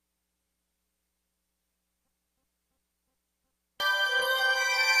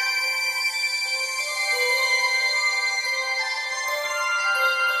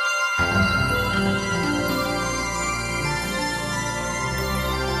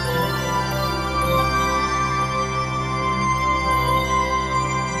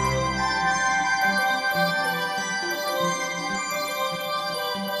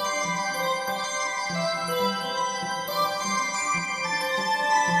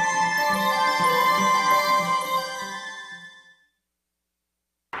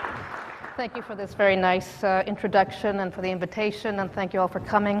Thank you for this very nice introduction and for the invitation, and thank you all for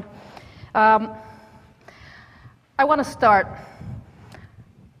coming. I want to start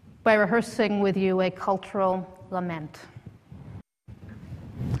by rehearsing with you a cultural lament.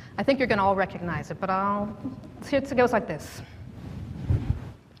 I think you're going to all recognize it, but it goes like this.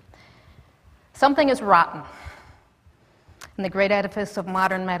 Something is rotten in the great edifice of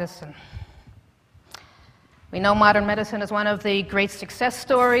modern medicine. We know modern medicine is one of the great success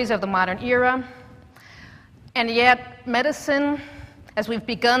stories of the modern era, and yet medicine, as we've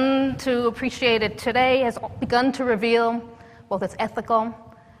begun to appreciate it today, has begun to reveal both its ethical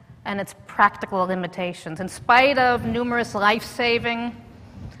and its practical limitations. In spite of numerous life-saving,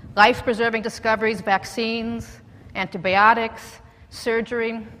 life-preserving discoveries, vaccines, antibiotics,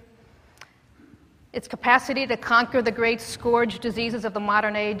 surgery, its capacity to conquer the great scourge diseases of the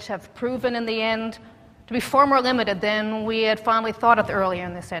modern age have proven in the end to be far more limited than we had fondly thought of earlier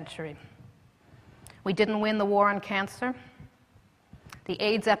in this century. We didn't win the war on cancer. The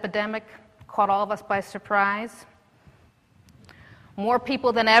AIDS epidemic caught all of us by surprise. More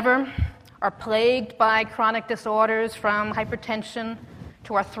people than ever are plagued by chronic disorders, from hypertension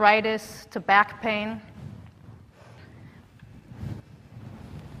to arthritis to back pain.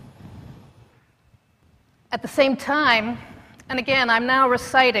 At the same time, and again, I'm now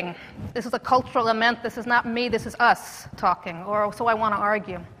reciting, this is a cultural lament, this is not me, this is us talking, or so I want to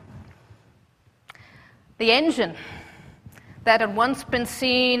argue. The engine that had once been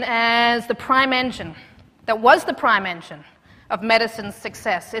seen as the prime engine, that was the prime engine of medicine's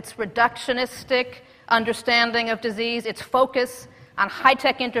success, its reductionistic understanding of disease, its focus on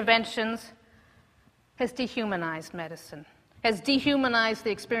high-tech interventions, has dehumanized medicine, has dehumanized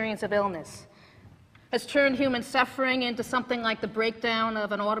the experience of illness, has turned human suffering into something like the breakdown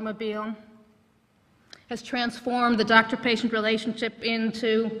of an automobile, has transformed the doctor-patient relationship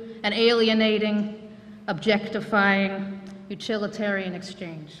into an alienating, objectifying, utilitarian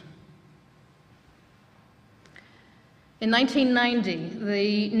exchange. In 1990,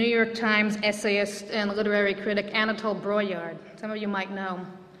 the New York Times essayist and literary critic Anatole Broyard, some of you might know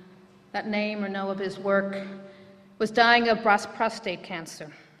that name or know of his work, was dying of prostate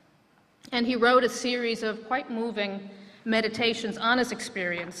cancer. And he wrote a series of quite moving meditations on his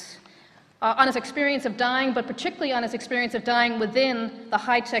experience of dying, but particularly on his experience of dying within the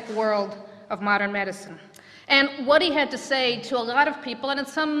high-tech world of modern medicine. And what he had to say to a lot of people, and in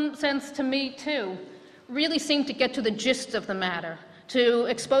some sense to me too, really seemed to get to the gist of the matter, to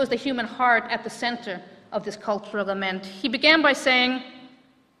expose the human heart at the center of this cultural lament. He began by saying,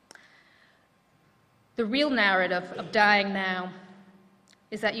 the real narrative of dying now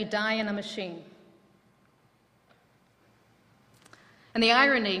is that you die in a machine. And the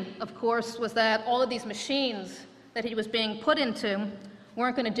irony, of course, was that all of these machines that he was being put into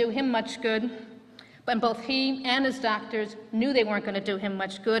weren't going to do him much good, but both he and his doctors knew they weren't going to do him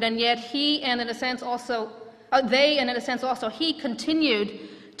much good, and yet he, and in a sense also, he continued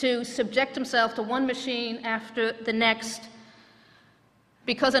to subject himself to one machine after the next,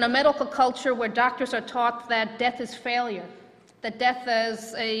 because in a medical culture where doctors are taught that death is failure, that death,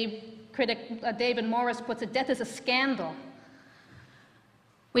 as a critic, David Morris puts it, death is a scandal.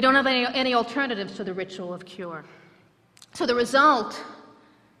 We don't have any alternatives to the ritual of cure. So the result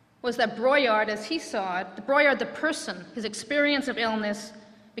was that Broyard, as he saw it, Broyard the person, his experience of illness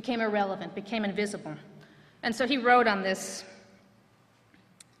became irrelevant, became invisible. And so he wrote on this,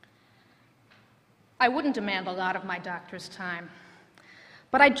 I wouldn't demand a lot of my doctor's time,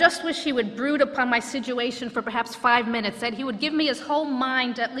 but I just wish he would brood upon my situation for perhaps 5 minutes, that he would give me his whole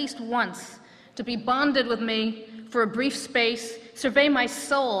mind at least once, to be bonded with me for a brief space, survey my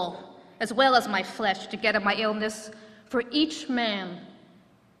soul as well as my flesh to get at my illness, for each man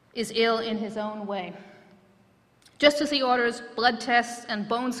is ill in his own way. Just as he orders blood tests and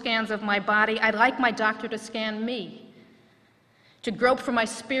bone scans of my body, I'd like my doctor to scan me, to grope for my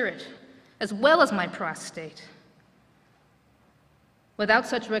spirit as well as my prostate. Without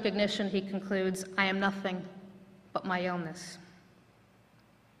such recognition, he concludes, I am nothing but my illness.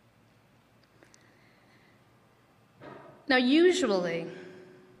 Now, usually,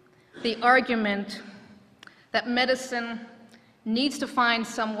 the argument that medicine needs to find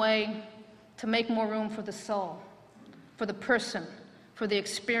some way to make more room for the soul, for the person, for the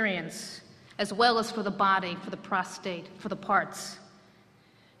experience, as well as for the body, for the prostate, for the parts,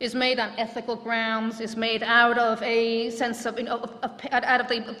 is made on ethical grounds, is made out of a sense of, out of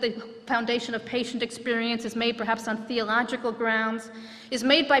the foundation of patient experience, is made perhaps on theological grounds, is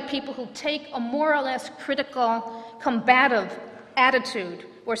made by people who take a more or less critical, combative attitude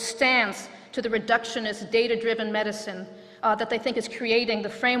or stance to the reductionist, data-driven medicine that they think is creating the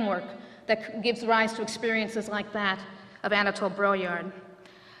framework that gives rise to experiences like that of Anatole Broyard.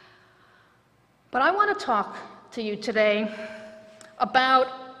 But I want to talk to you today about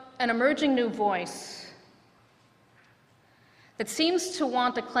an emerging new voice that seems to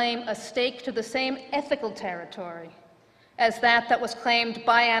want to claim a stake to the same ethical territory as that was claimed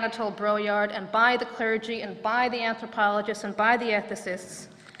by Anatole Broyard and by the clergy and by the anthropologists and by the ethicists,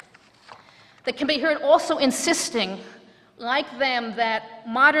 that can be heard also insisting, like them, that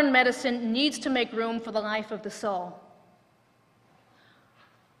modern medicine needs to make room for the life of the soul.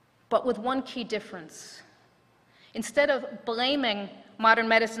 But with one key difference. Instead of blaming modern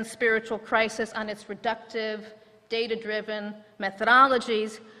medicine's spiritual crisis on its reductive, data-driven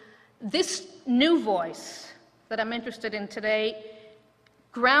methodologies, this new voice that I'm interested in today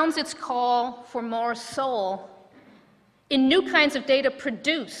grounds its call for more soul in new kinds of data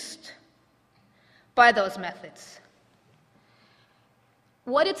produced by those methods.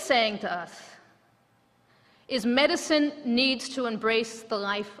 What it's saying to us is medicine needs to embrace the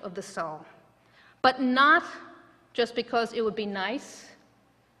life of the soul, but not just because it would be nice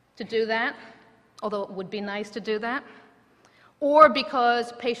to do that, although it would be nice to do that, or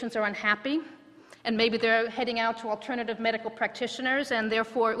because patients are unhappy and maybe they're heading out to alternative medical practitioners and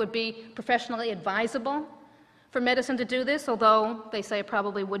therefore it would be professionally advisable for medicine to do this, although they say it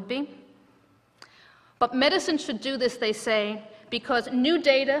probably would be. But medicine should do this, they say, because new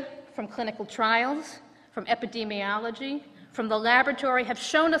data from clinical trials, from epidemiology, from the laboratory have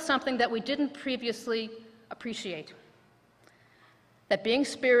shown us something that we didn't previously appreciate. That being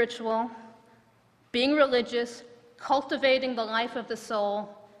spiritual, being religious, cultivating the life of the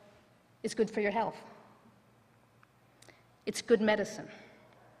soul is good for your health. It's good medicine.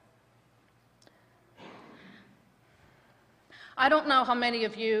 I don't know how many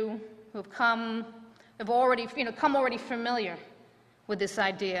of you who have already familiar with this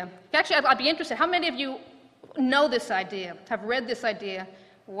idea. Actually, I'd be interested. How many of you know this idea, have read this idea?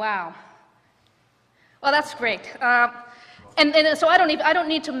 Wow. Well, that's great. So I don't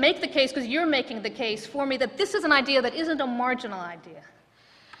need to make the case, because you're making the case for me, that this is an idea that isn't a marginal idea.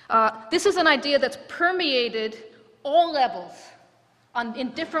 This is an idea that's permeated all levels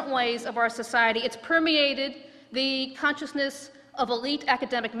in different ways of our society. It's permeated the consciousness of elite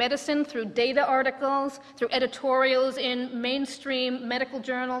academic medicine through data articles, through editorials in mainstream medical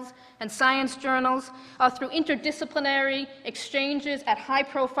journals and science journals, through interdisciplinary exchanges at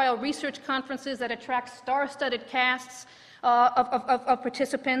high-profile research conferences that attract star-studded casts of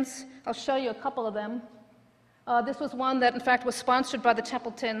participants. I'll show you a couple of them. This was one that, in fact, was sponsored by the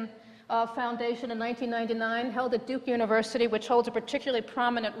Templeton Foundation in 1999, held at Duke University, which holds a particularly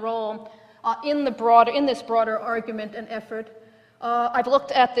prominent role in this broader argument and effort. I've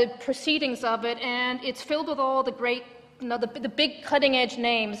looked at the proceedings of it, and it's filled with all the great, the big cutting-edge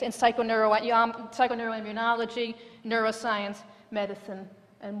names in psychoneuroimmunology, neuroscience, medicine,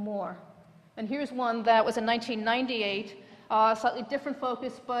 and more. And here's one that was in 1998, slightly different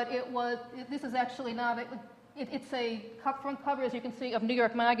focus, but this is actually not, it's a front cover, as you can see, of New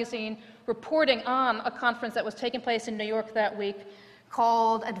York Magazine, reporting on a conference that was taking place in New York that week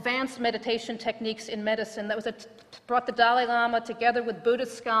called Advanced Meditation Techniques in Medicine. That brought the Dalai Lama together with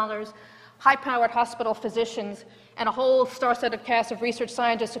Buddhist scholars, high-powered hospital physicians, and a whole star-studded cast of research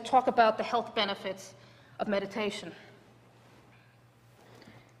scientists to talk about the health benefits of meditation.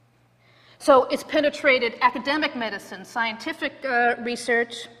 So it's penetrated academic medicine, scientific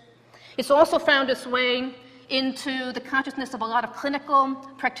research. It's also found its way into the consciousness of a lot of clinical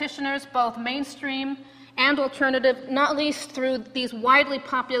practitioners, both mainstream and alternative, not least through these widely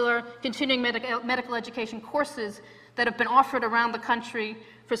popular continuing medical education courses that have been offered around the country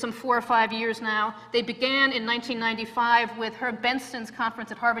for some 4 or 5 years now. They began in 1995 with Herb Benson's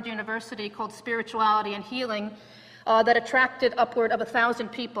conference at Harvard University called Spirituality and Healing that attracted upward of 1,000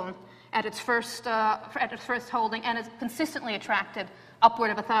 people at its first holding, and has consistently attracted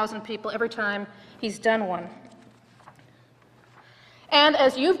upward of 1,000 people every time he's done one. And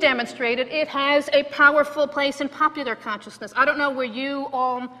as you've demonstrated, it has a powerful place in popular consciousness. I don't know where you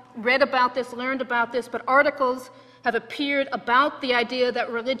all read about this, learned about this, but articles have appeared about the idea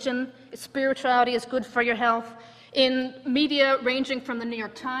that religion, spirituality is good for your health in media ranging from the New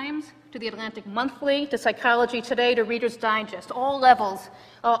York Times to the Atlantic Monthly to Psychology Today to Reader's Digest, all levels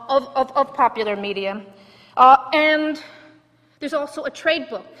of popular media. And there's also a trade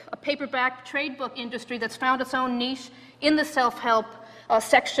book, a paperback trade book industry that's found its own niche in the self-help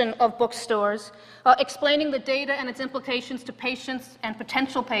section of bookstores, explaining the data and its implications to patients and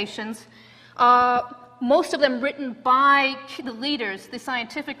potential patients, most of them written by the leaders, the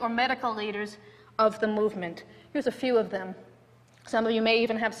scientific or medical leaders of the movement. Here's a few of them. Some of you may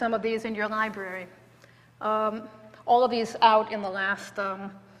even have some of these in your library. All of these out in the last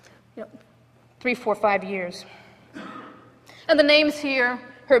 3, 4, 5 years. And the names here,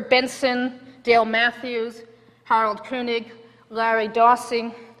 Herb Benson, Dale Matthews, Harold Koenig, Larry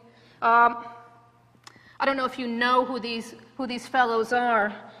Dawsey. I don't know if you know who these fellows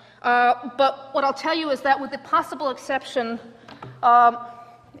are, but what I'll tell you is that with the possible exception of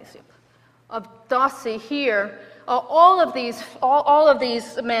Dawsey here, all of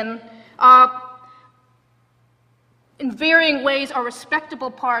these men in varying ways are respectable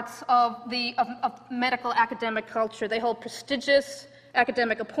parts of medical academic culture. They hold prestigious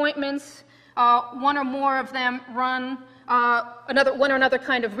academic appointments. One or more of them run one or another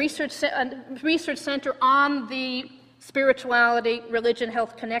kind of research center on the spirituality, religion,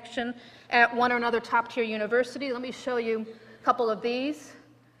 health connection at one or another top-tier university. Let me show you a couple of these.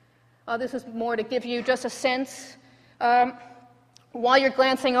 This is more to give you just a sense. While you're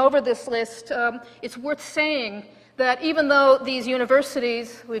glancing over this list, it's worth saying that even though these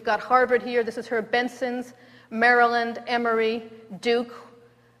universities, we've got Harvard here, this is Herb Benson's, Maryland, Emory, Duke,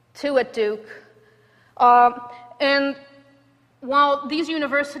 2 at Duke, and while these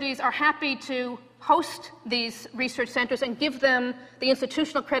universities are happy to host these research centers and give them the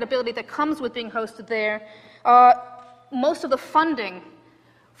institutional credibility that comes with being hosted there, most of the funding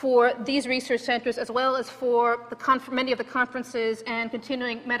for these research centers, as well as for many of the conferences and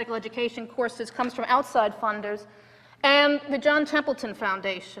continuing medical education courses, comes from outside funders. And the John Templeton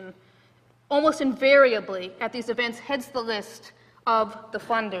Foundation, almost invariably at these events, heads the list of the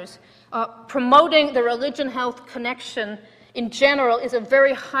funders. Promoting the religion-health connection in general is a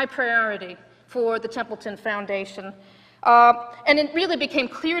very high priority for the Templeton Foundation. And it really became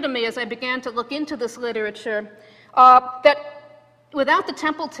clear to me as I began to look into this literature that without the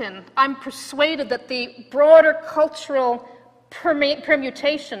Templeton, I'm persuaded that the broader cultural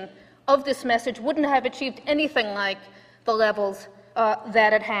permutation of this message wouldn't have achieved anything like the levels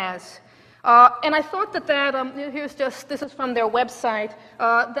that it has. And I thought that this is from their website,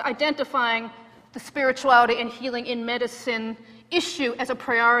 identifying the spirituality and healing in medicine issue as a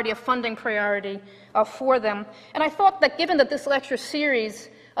priority, a funding priority for them. And I thought that given that this lecture series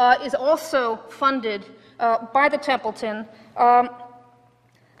is also funded by the Templeton,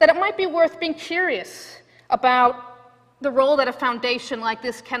 that it might be worth being curious about the role that a foundation like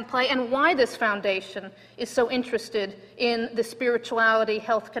this can play and why this foundation is so interested in the spirituality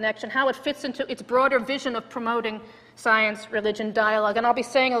health connection, how it fits into its broader vision of promoting science-religion dialogue. And I'll be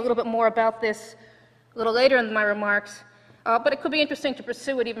saying a little bit more about this a little later in my remarks, but it could be interesting to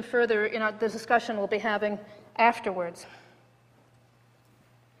pursue it even further in the discussion we'll be having afterwards.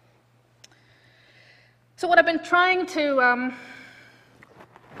 So what I've been trying to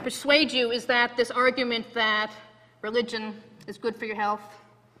persuade you is that this argument that religion is good for your health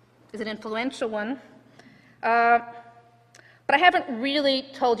is an influential one. But I haven't really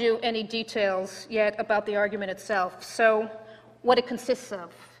told you any details yet about the argument itself. So what it consists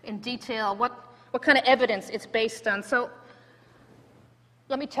of in detail, what kind of evidence it's based on. So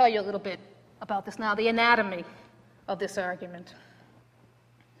let me tell you a little bit about this now, the anatomy of this argument.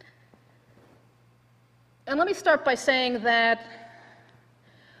 And let me start by saying that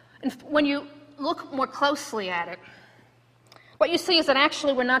when you look more closely at it, what you see is that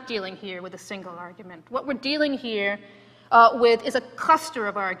actually we're not dealing here with a single argument. What we're dealing here with is a cluster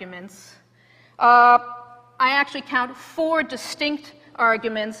of arguments. I actually count 4 distinct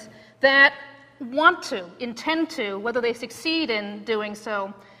arguments that intend to, whether they succeed in doing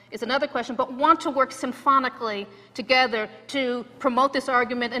so is another question, but want to work symphonically together to promote this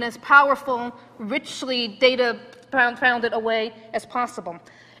argument in as powerful, richly data-founded a way as possible.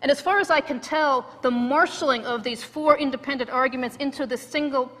 And as far as I can tell, the marshaling of these 4 independent arguments into this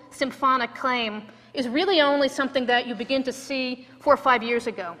single symphonic claim is really only something that you begin to see 4 or 5 years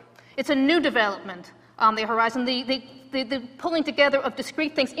ago. It's a new development on the horizon. The pulling together of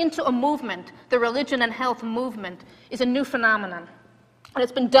discrete things into a movement, the religion and health movement, is a new phenomenon. And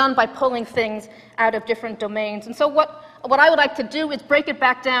it's been done by pulling things out of different domains. And so what I would like to do is break it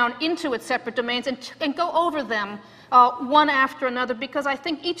back down into its separate domains and go over them one after another, because I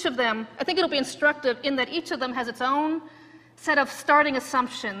think it'll be instructive in that each of them has its own set of starting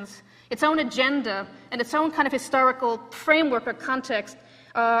assumptions, its own agenda, and its own kind of historical framework or context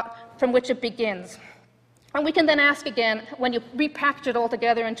from which it begins. And we can then ask again, when you repackage it all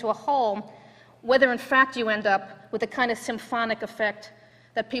together into a whole, whether in fact you end up with the kind of symphonic effect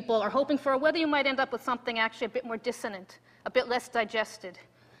that people are hoping for, or whether you might end up with something actually a bit more dissonant, a bit less digested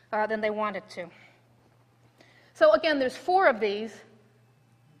than they wanted to. So again, there's 4 of these,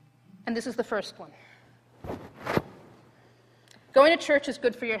 and this is the first one. Going to church is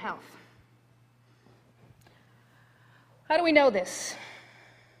good for your health. How do we know this?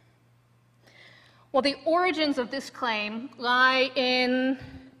 Well, the origins of this claim lie in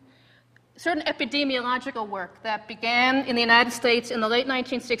certain epidemiological work that began in the United States in the late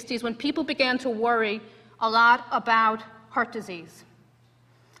 1960s when people began to worry a lot about heart disease.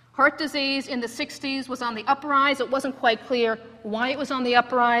 Heart disease in the 60s was on the uprise. It wasn't quite clear why it was on the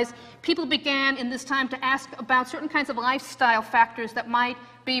uprise. People began in this time to ask about certain kinds of lifestyle factors that might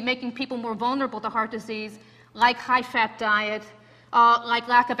be making people more vulnerable to heart disease, like high-fat diet, like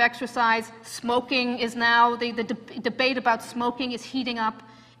lack of exercise. Smoking is now, the debate about smoking is heating up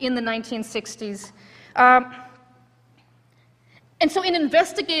in the 1960s. And so in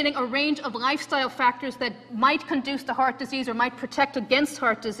investigating a range of lifestyle factors that might conduce to heart disease or might protect against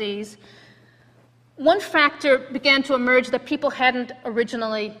heart disease, one factor began to emerge that people hadn't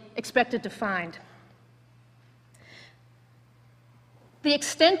originally expected to find. The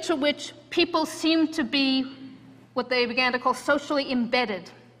extent to which people seemed to be what they began to call socially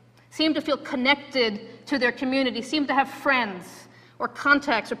embedded, seemed to feel connected to their community, seemed to have friends or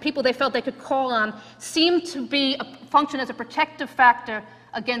contacts or people they felt they could call on, seemed to be function as a protective factor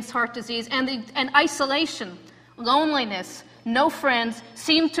against heart disease, and isolation, loneliness, no friends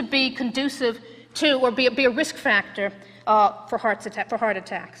seemed to be conducive to or be a risk factor for heart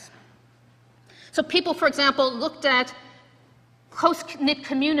attacks. So people, for example, looked at close-knit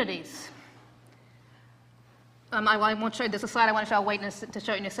communities. I won't show you this slide. I want to show. I'll wait to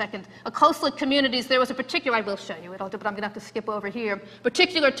show you in a second. A close-knit communities. There was a particular. I will show you it, but I'm going to have to skip over here.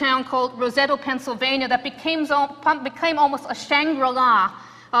 Particular town called Rosetto, Pennsylvania, that became almost a Shangri-La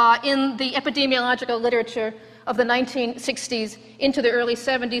in the epidemiological literature of the 1960s into the early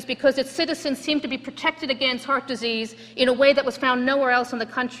 70s, because its citizens seemed to be protected against heart disease in a way that was found nowhere else in the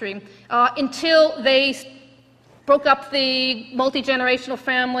country until they broke up the multi-generational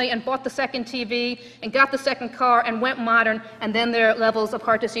family and bought the second TV and got the second car and went modern, and then their levels of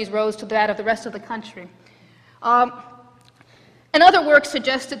heart disease rose to that of the rest of the country. And other work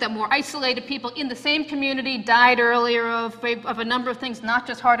suggested that more isolated people in the same community died earlier of a number of things, not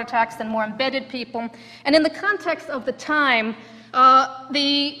just heart attacks, than more embedded people. And in the context of the time,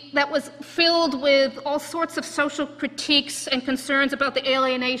 that was filled with all sorts of social critiques and concerns about the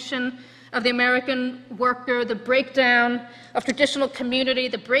alienation of the American worker, the breakdown of traditional community,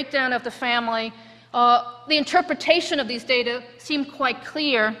 the breakdown of the family. The interpretation of these data seemed quite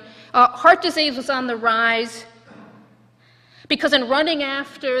clear. Heart disease was on the rise because in running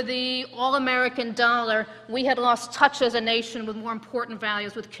after the all-American dollar, we had lost touch as a nation with more important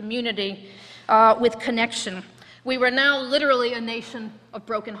values, with community, with connection. We were now literally a nation of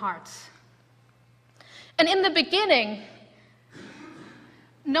broken hearts. And in the beginning,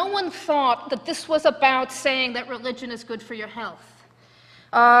 no one thought that this was about saying that religion is good for your health.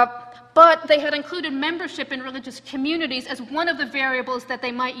 But they had included membership in religious communities as one of the variables that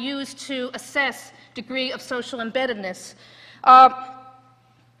they might use to assess degree of social embeddedness. And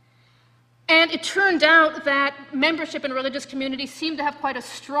it turned out that membership in religious communities seemed to have quite a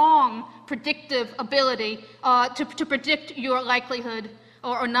strong predictive ability to predict your likelihood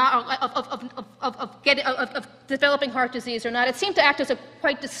or not of developing heart disease or not. It seemed to act as a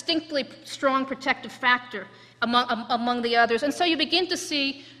quite distinctly strong protective factor among the others. And so you begin to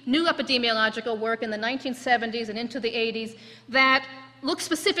see new epidemiological work in the 1970s and into the 80s that look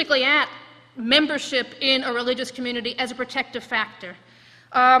specifically at membership in a religious community as a protective factor.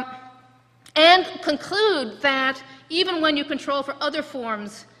 And conclude that even when you control for other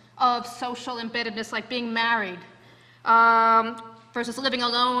forms of social embeddedness, like being married, versus living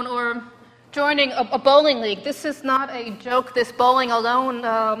alone or joining a bowling league. This is not a joke, this Bowling Alone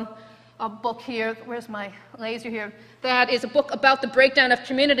book here. Where's my laser here? That is a book about the breakdown of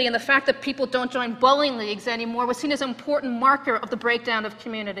community, and the fact that people don't join bowling leagues anymore was seen as an important marker of the breakdown of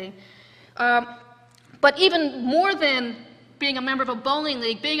community. But even more than being a member of a bowling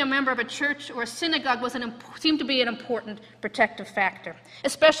league, being a member of a church or a synagogue seemed to be an important protective factor,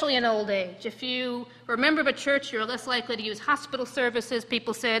 especially in old age. If you were a member of a church, you're less likely to use hospital services,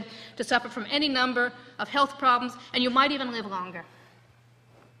 people said, to suffer from any number of health problems, and you might even live longer.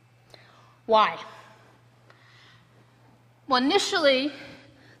 Why? Well, initially,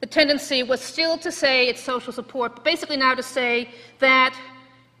 the tendency was still to say it's social support, but basically now to say that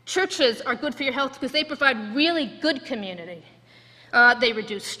churches are good for your health because they provide really good community. They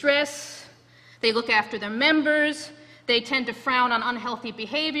reduce stress, they look after their members, they tend to frown on unhealthy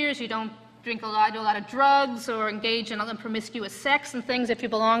behaviors, you don't drink a lot, do a lot of drugs, or engage in promiscuous sex and things if you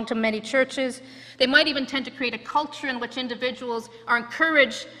belong to many churches. They might even tend to create a culture in which individuals are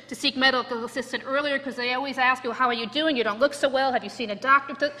encouraged to seek medical assistance earlier because they always ask you, how are you doing? You don't look so well. Have you seen a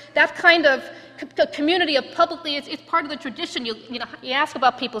doctor? That kind of community of publicly, it's part of the tradition. You ask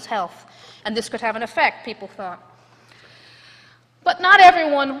about people's health, and this could have an effect, people thought. But not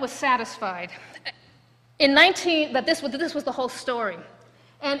everyone was satisfied. This was the whole story.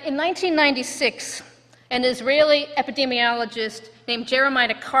 And in 1996, an Israeli epidemiologist named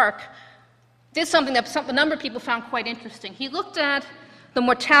Jeremiah Kark did something that a number of people found quite interesting. He looked at the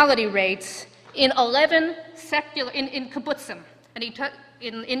mortality rates in 11 secular, in kibbutzim, and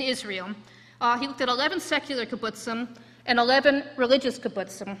in Israel. He looked at 11 secular kibbutzim and 11 religious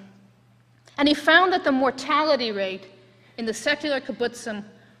kibbutzim. And he found that the mortality rate in the secular kibbutzim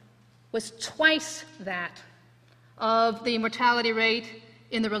was twice that of the mortality rate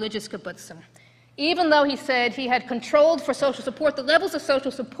in the religious kibbutzim. Even though he said he had controlled for social support, the levels of social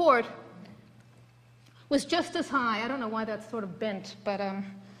support was just as high. I don't know why that's sort of bent, but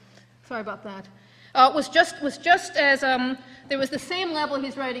sorry about that. Was just as there was the same level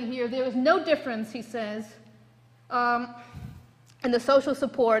he's writing here. There was no difference, he says, in the social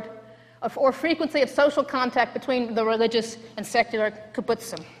support or frequency of social contact between the religious and secular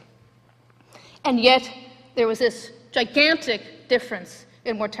kibbutzim. And yet, there was this gigantic difference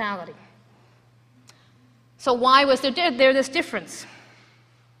in mortality. So why was there this difference?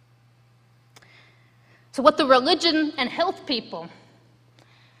 So what the religion and health people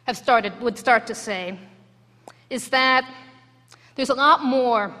would start to say is that there's a lot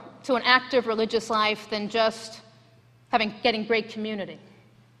more to an active religious life than just getting great community.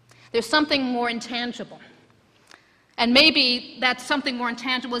 There's something more intangible. And maybe that something more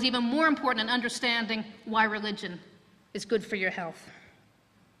intangible is even more important in understanding why religion is good for your health.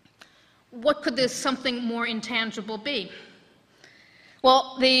 What could this something more intangible be?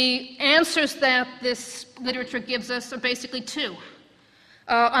 Well, the answers that this literature gives us are basically two.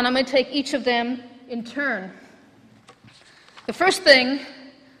 And I'm going to take each of them in turn. The first thing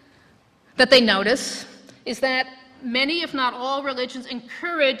that they notice is that many, if not all, religions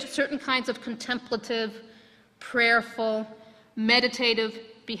encourage certain kinds of contemplative, prayerful, meditative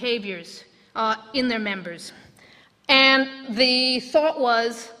behaviors in their members. And the thought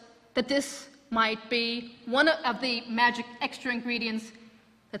was that this might be one of the magic extra ingredients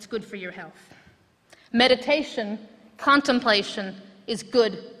that's good for your health. Meditation, contemplation is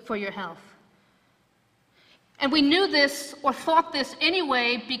good for your health. And we knew this or thought this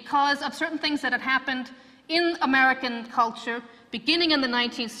anyway because of certain things that had happened in American culture beginning in the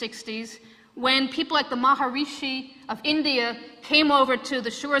 1960s when people like the Maharishi of India came over to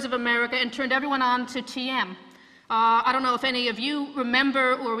the shores of America and turned everyone on to TM. I don't know if any of you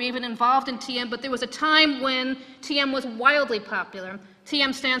remember or were even involved in TM, but there was a time when TM was wildly popular.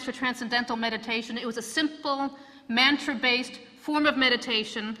 TM stands for Transcendental Meditation. It was a simple, mantra-based form of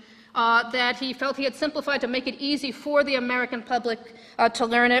meditation that he felt he had simplified to make it easy for the American public to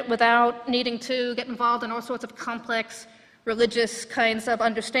learn it without needing to get involved in all sorts of complex religious kinds of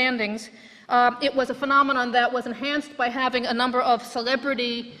understandings. It was a phenomenon that was enhanced by having a number of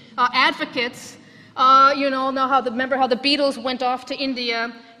celebrity advocates. Remember how the Beatles went off to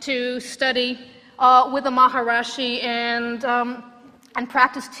India to study with the Maharishi and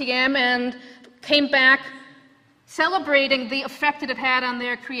practiced TM and came back celebrating the effect it had had on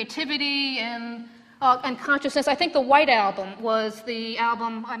their creativity and consciousness. I think the White Album was the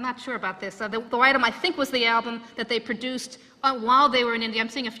album, I'm not sure about this, the White Album I think was the album that they produced while they were in India. I'm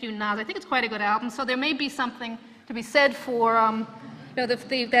seeing a few nods. I think it's quite a good album, so there may be something to be said for that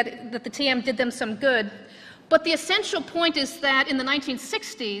the TM did them some good. But the essential point is that in the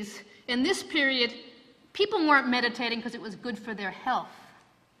 1960s, in this period, people weren't meditating because it was good for their health.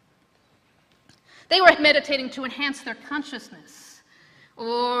 They were meditating to enhance their consciousness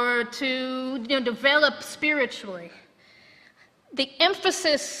or to develop spiritually. The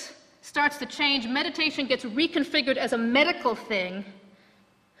emphasis starts to change. Meditation gets reconfigured as a medical thing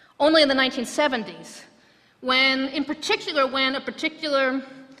only in the 1970s. When a particular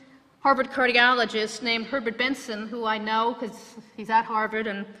Harvard cardiologist named Herbert Benson, who I know because he's at Harvard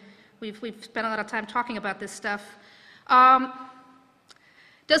and we've spent a lot of time talking about this stuff,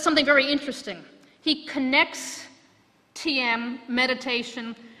 does something very interesting. He connects TM,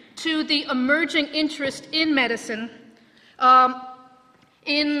 meditation, to the emerging interest in medicine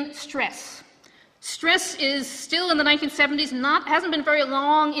in stress. Stress is still in the 1970s, hasn't been very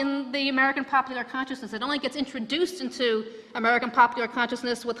long in the American popular consciousness. It only gets introduced into American popular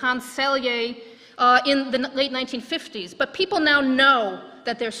consciousness with Hans Selye in the late 1950s. But people now know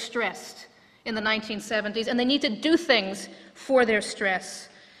that they're stressed. in the 1970s, and they need to do things for their stress.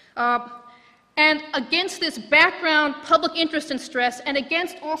 And against this background public interest in stress, and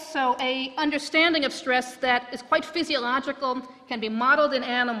against also an understanding of stress that is quite physiological, can be modeled in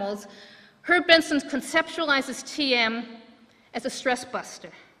animals, Herb Benson conceptualizes TM as a stress buster,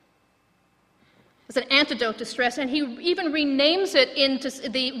 as an antidote to stress, and he even renames it into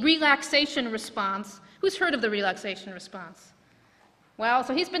the relaxation response. Who's heard of the relaxation response? Well,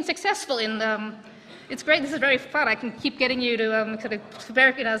 so he's been successful in, it's great, this is very fun. I can keep getting you to sort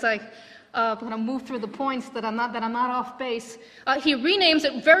of, as I kind of move through the points that I'm not off base. He renames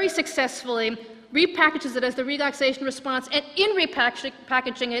it very successfully, repackages it as the relaxation response, and in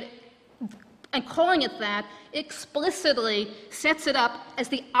repackaging it and calling it that, explicitly sets it up as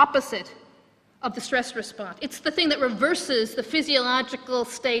the opposite of the stress response. It's the thing that reverses the physiological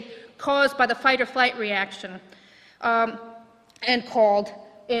state caused by the fight or flight reaction, and called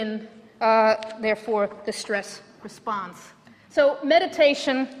in, therefore, the stress response. So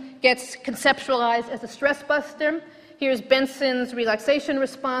meditation gets conceptualized as a stress buster. Here's Benson's relaxation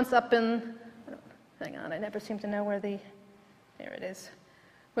response up in, hang on, I never seem to know where the, there it is.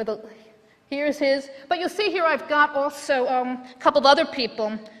 Here's his, but you'll see here I've got also a couple of other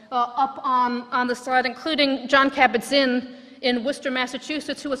people up on the slide, including John Kabat-Zinn in Worcester,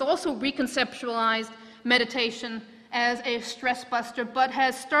 Massachusetts, who has also reconceptualized meditation as a stress buster, but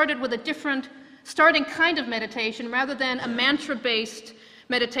has started with a different starting kind of meditation rather than a mantra-based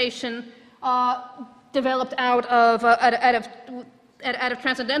meditation developed out of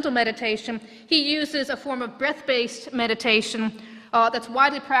transcendental meditation. He uses a form of breath-based meditation that's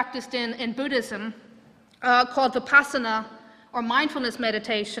widely practiced in Buddhism called vipassana, or mindfulness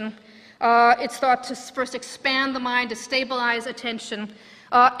meditation. It's thought to first expand the mind, to stabilize attention,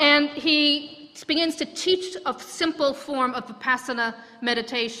 and he begins to teach a simple form of vipassana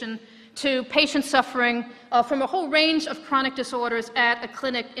meditation to patients suffering from a whole range of chronic disorders at a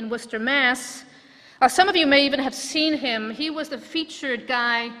clinic in Worcester, Mass. Some of you may even have seen him. He was the featured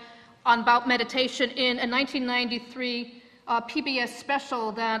guy about meditation in a 1993 PBS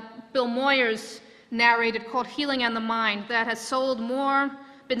special that Bill Moyers narrated called Healing and the Mind, that has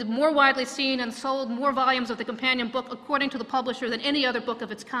been more widely seen and sold more volumes of the companion book, according to the publisher, than any other book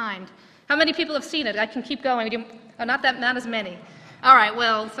of its kind. How many people have seen it? I can keep going. Not as many. All right,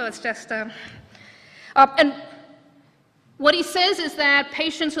 well, so it's just... and what he says is that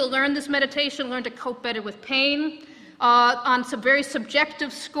patients who learn this meditation learn to cope better with pain. On some very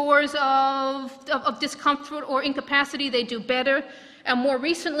subjective scores of discomfort or incapacity, they do better. And more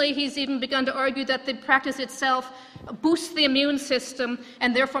recently, he's even begun to argue that the practice itself boosts the immune system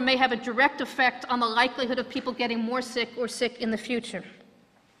and therefore may have a direct effect on the likelihood of people getting more sick or sick in the future.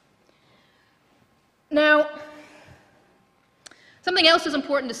 Now, something else is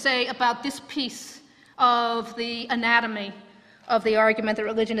important to say about this piece of the anatomy of the argument that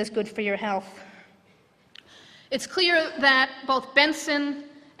religion is good for your health. It's clear that both Benson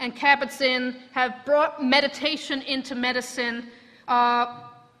and Kabat-Zinn have brought meditation into medicine,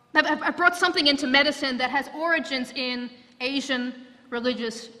 have brought something into medicine that has origins in Asian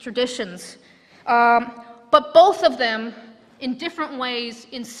religious traditions. But both of them, in different ways,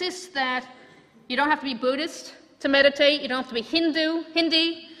 insist that you don't have to be Buddhist to meditate, you don't have to be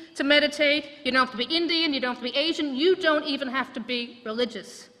Hindi to meditate, you don't have to be Indian, you don't have to be Asian, you don't even have to be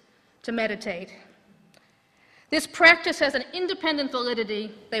religious to meditate. This practice has an independent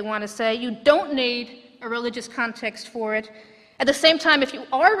validity, they want to say. You don't need a religious context for it. At the same time, if you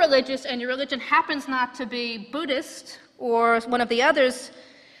are religious and your religion happens not to be Buddhist or one of the others,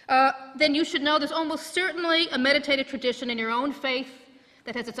 then you should know there's almost certainly a meditative tradition in your own faith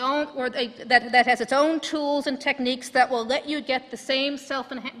that has its own, that has its own tools and techniques that will let you get the same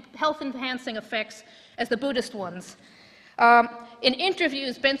health-enhancing effects as the Buddhist ones. In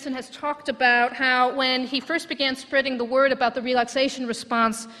interviews, Benson has talked about how when he first began spreading the word about the relaxation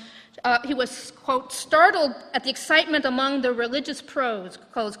response, he was, quote, startled at the excitement among the religious pros,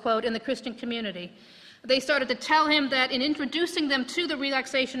 close quote, in the Christian community. They started to tell him that in introducing them to the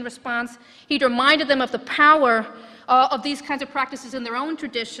relaxation response, he'd reminded them of the power of these kinds of practices in their own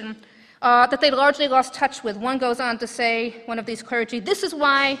tradition that they largely lost touch with. One goes on to say, one of these clergy, "This is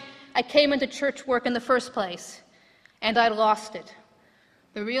why I came into church work in the first place, and I lost it."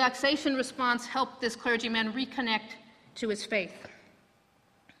 The relaxation response helped this clergyman reconnect to his faith.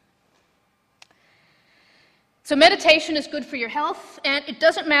 So meditation is good for your health, and it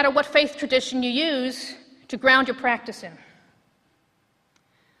doesn't matter what faith tradition you use to ground your practice in.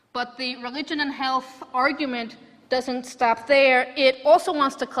 But the religion and health argument doesn't stop there. It also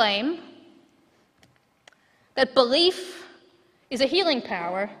wants to claim that belief is a healing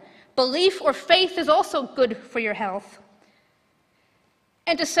power. belief or faith is also good for your health.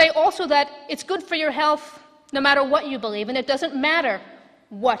 And to say also that it's good for your health no matter what you believe in. It doesn't matter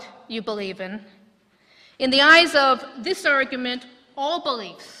what you believe in. In the eyes of this argument, all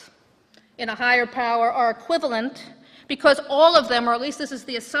beliefs in a higher power are equivalent because all of them, or at least this is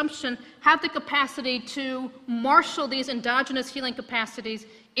the assumption, have the capacity to marshal these endogenous healing capacities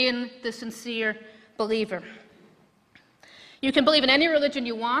in the sincere believer. You can believe in any religion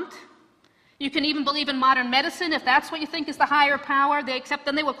you want. You can even believe in modern medicine if that's what you think is the higher power, except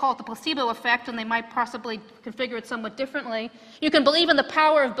then they will call it the placebo effect, and they might possibly configure it somewhat differently. You can believe in the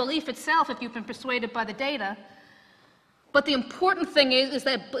power of belief itself if you've been persuaded by the data. But the important thing is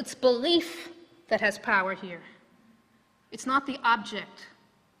that it's belief that has power here. It's not the object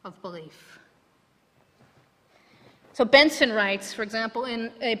of belief. So Benson writes, for example,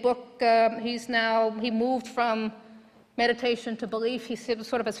 in a book, he moved from meditation to belief. He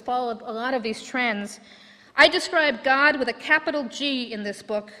sort of has followed a lot of these trends. I describe God with a capital G in this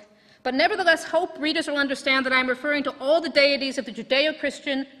book, but nevertheless hope readers will understand that I'm referring to all the deities of the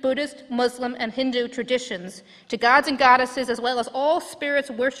Judeo-Christian, Buddhist, Muslim, and Hindu traditions, to gods and goddesses, as well as all spirits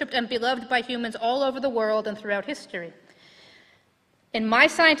worshipped and beloved by humans all over the world and throughout history. In my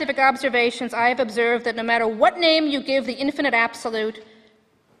scientific observations, I have observed that no matter what name you give the infinite absolute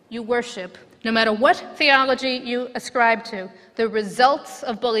you worship, no matter what theology you ascribe to, the results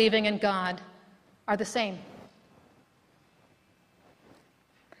of believing in God are the same.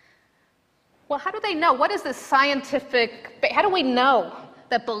 Well, how do they know? What is the scientific, how do we know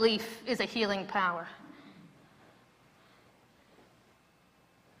that belief is a healing power?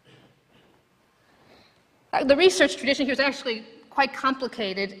 The research tradition here is actually quite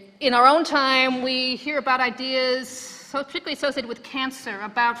complicated. In our own time, we hear about ideas, particularly associated with cancer,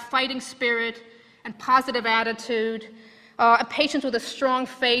 about fighting spirit and positive attitude, a patient with a strong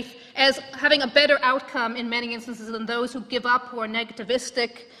faith as having a better outcome in many instances than those who give up, who are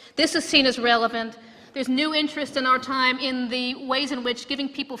negativistic. This is seen as relevant. There's new interest in our time in the ways in which giving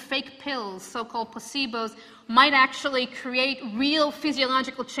people fake pills, so-called placebos, might actually create real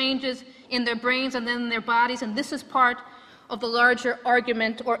physiological changes in their brains and then in their bodies, and this is part of the larger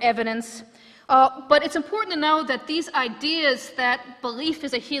argument or evidence. But it's important to know that these ideas that belief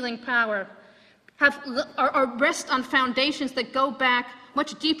is a healing power rest on foundations that go back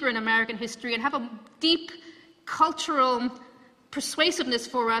much deeper in American history and have a deep cultural persuasiveness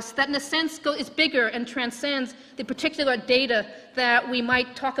for us that in a sense is bigger and transcends the particular data that we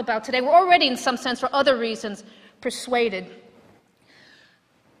might talk about today. We're already in some sense, for other reasons, persuaded.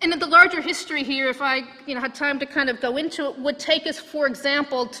 And in the larger history here, if I had time to kind of go into it, would take us, for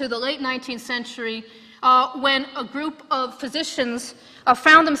example, to the late 19th century when a group of physicians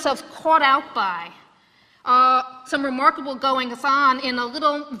found themselves caught out by some remarkable goings-on in a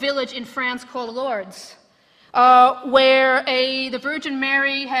little village in France called Lourdes, where the Virgin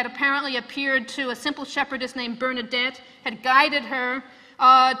Mary had apparently appeared to a simple shepherdess named Bernadette, had guided her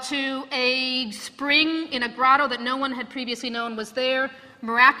to a spring in a grotto that no one had previously known was there.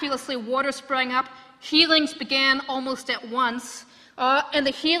 Miraculously, water sprang up. Healings began almost at once, and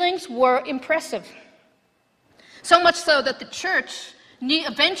the healings were impressive. So much so that the church,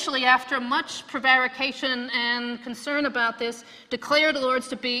 eventually, after much prevarication and concern about this, declared Lourdes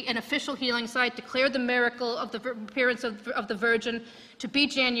to be an official healing site, declared the miracle of the appearance of the Virgin to be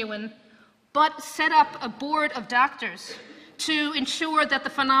genuine, but set up a board of doctors to ensure that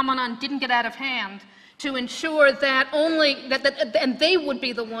the phenomenon didn't get out of hand, to ensure that and they would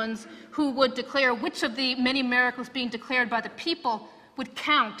be the ones who would declare which of the many miracles being declared by the people would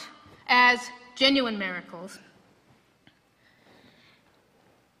count as genuine miracles.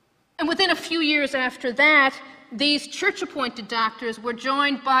 And within a few years after that, these church-appointed doctors were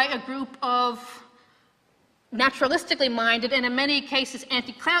joined by a group of naturalistically minded and in many cases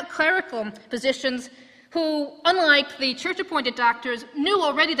anti-clerical physicians who, unlike the church-appointed doctors, knew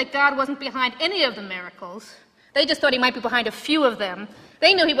already that God wasn't behind any of the miracles. They just thought he might be behind a few of them.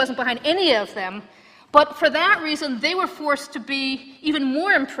 They knew he wasn't behind any of them. But for that reason, they were forced to be even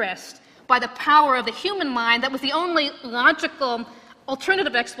more impressed by the power of the human mind. That was the only logical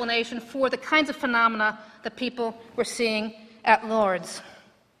alternative explanation for the kinds of phenomena that people were seeing at Lourdes.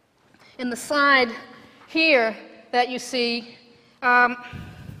 In the slide here that you see,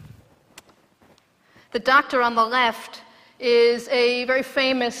 the doctor on the left is a very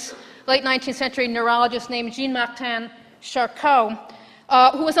famous late 19th century neurologist named Jean-Martin Charcot,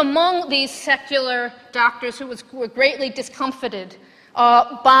 who was among these secular doctors who were greatly discomfited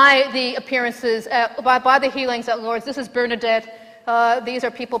by the appearances, by the healings at Lourdes. This is Bernadette. These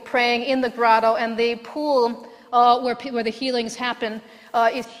are people praying in the grotto, and the pool where the healings happen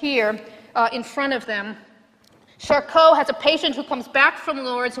is here in front of them. Charcot has a patient who comes back from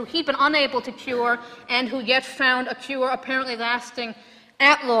Lourdes who he'd been unable to cure and who yet found a cure apparently lasting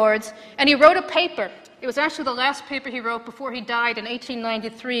at Lourdes. And he wrote a paper. It was actually the last paper he wrote before he died in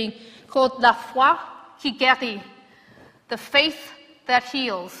 1893, called La foi qui guérit, the faith that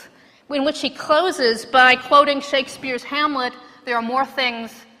heals, in which he closes by quoting Shakespeare's Hamlet, "There are more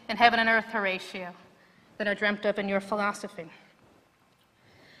things in heaven and earth, Horatio, than are dreamt of in your philosophy."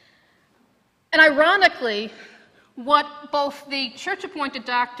 And ironically, what both the church-appointed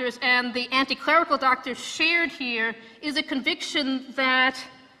doctors and the anti-clerical doctors shared here is a conviction that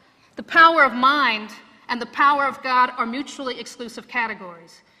the power of mind and the power of God are mutually exclusive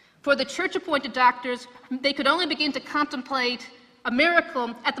categories. For the church-appointed doctors, they could only begin to contemplate a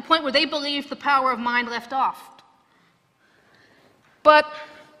miracle at the point where they believed the power of mind left off. But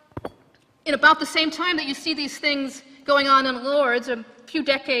in about the same time that you see these things going on in Lourdes, a few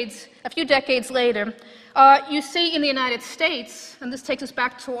decades later, you see in the United States, and this takes us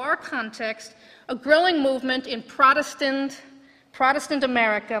back to our context, a growing movement in Protestant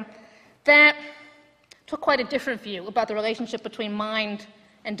America that took quite a different view about the relationship between mind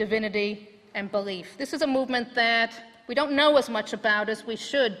and divinity and belief. This is a movement that we don't know as much about as we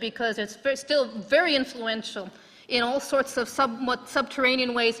should because it's still very influential in all sorts of somewhat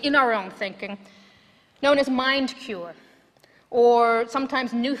subterranean ways in our own thinking, known as mind cure, or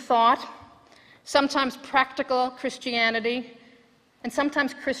sometimes New Thought, sometimes practical Christianity, and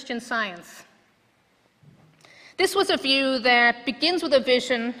sometimes Christian Science. This was a view that begins with a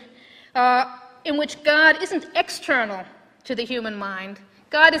vision in which God isn't external to the human mind.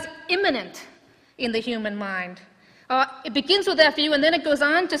 God is immanent in the human mind. It begins with that view, and then it goes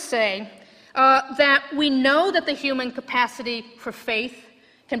on to say that we know that the human capacity for faith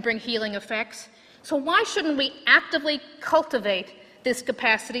can bring healing effects. So why shouldn't we actively cultivate this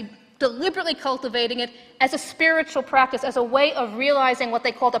capacity, deliberately cultivating it as a spiritual practice, as a way of realizing what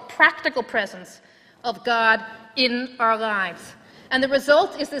they call the practical presence of God in our lives? And the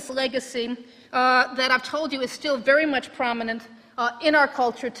result is this legacy that I've told you is still very much prominent in our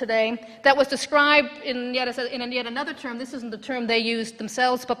culture today, that was described in yet another term. This isn't the term they used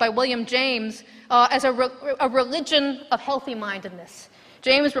themselves, but by William James, as a religion of healthy-mindedness.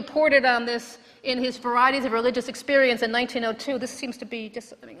 James reported on this in his Varieties of Religious Experience in 1902. This seems to be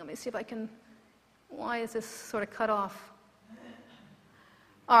just, let me see if I can, why is this sort of cut off?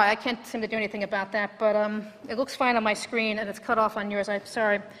 All right, I can't seem to do anything about that, but it looks fine on my screen and it's cut off on yours. I'm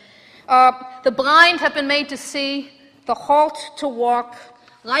sorry. The blind have been made to see, the halt to walk.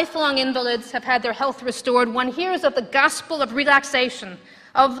 Lifelong invalids have had their health restored. One hears of the gospel of relaxation,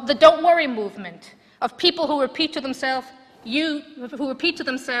 of the don't worry movement, of people who repeat to themselves youth,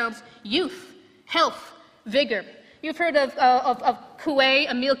 health, vigor. You've heard of Coué,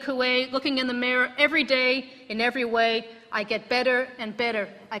 Emile Coué, looking in the mirror every day, in every way. I get better and better,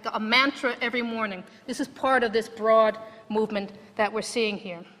 like a mantra every morning. This is part of this broad movement that we're seeing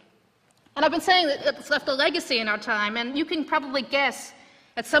here. And I've been saying that it's left a legacy in our time, and you can probably guess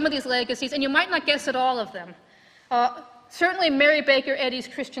at some of these legacies, and you might not guess at all of them. Certainly Mary Baker Eddy's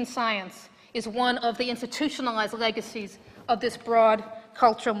Christian Science is one of the institutionalized legacies of this broad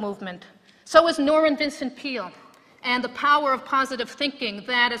cultural movement. So is Norman Vincent Peale and the power of positive thinking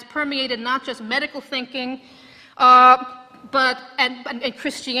that has permeated not just medical thinking and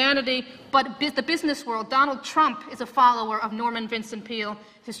Christianity, but the business world. Donald Trump is a follower of Norman Vincent Peale,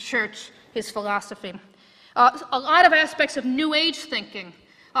 his church, his philosophy. A lot of aspects of New Age thinking,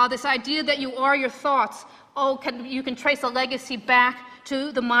 this idea that you are your thoughts, you can trace a legacy back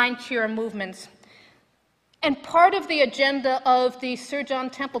to the mind cure movements. And part of the agenda of the Sir John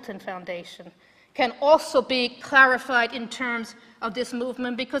Templeton Foundation can also be clarified in terms of this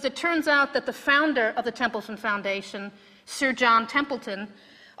movement, because it turns out that the founder of the Templeton Foundation, Sir John Templeton,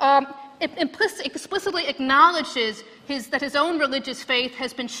 explicitly acknowledges that his own religious faith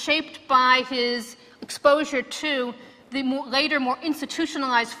has been shaped by his exposure to the later, more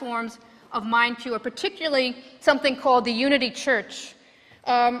institutionalized forms of mind cure, particularly something called the Unity Church,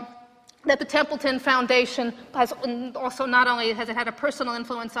 that the Templeton Foundation has also not only has it had a personal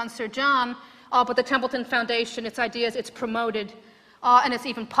influence on Sir John, but the Templeton Foundation, its ideas, it's promoted, and it's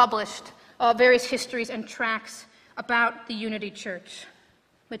even published various histories and tracts about the Unity Church,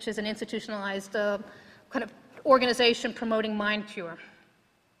 which is an institutionalized kind of organization promoting mind cure.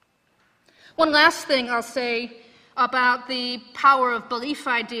 One last thing I'll say about the power of belief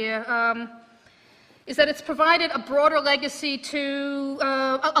idea is that it's provided a broader legacy to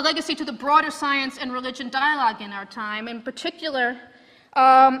the broader science and religion dialogue in our time. In particular,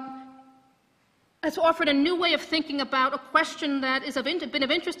 has offered a new way of thinking about a question that has been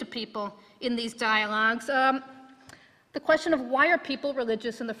of interest to people in these dialogues, the question of why are people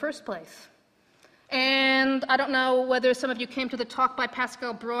religious in the first place? And I don't know whether some of you came to the talk by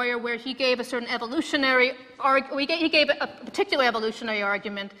Pascal Breuer where he gave a certain evolutionary he gave a particular evolutionary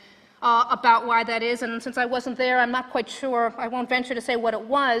argument about why that is, and since I wasn't there, I'm not quite sure. I won't venture to say what it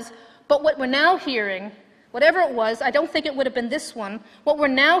was, but what we're now hearing, whatever it was, I don't think it would have been this one. What we're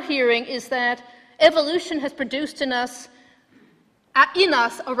now hearing is that evolution has produced in us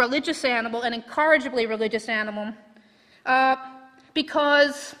a religious animal, an incorrigibly religious animal,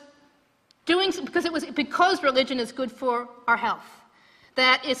 because religion is good for our health,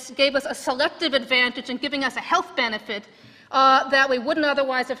 that it gave us a selective advantage in giving us a health benefit that we wouldn't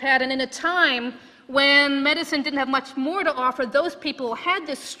otherwise have had. And in a time when medicine didn't have much more to offer, those people who had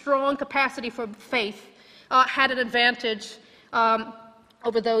this strong capacity for faith had an advantage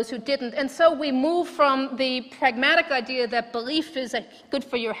over those who didn't. And so we move from the pragmatic idea that belief is good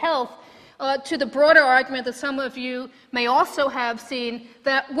for your health to the broader argument that some of you may also have seen,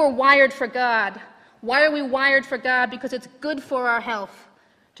 that we're wired for God. Why are we wired for God? Because it's good for our health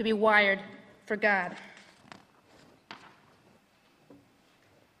to be wired for God.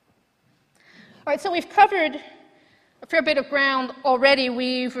 All right, so we've covered a fair bit of ground already.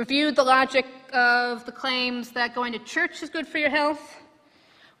 We've reviewed the logic of the claims that going to church is good for your health.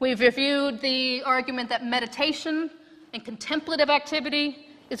 We've reviewed the argument that meditation and contemplative activity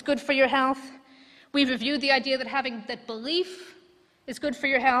is good for your health. We've reviewed the idea that belief is good for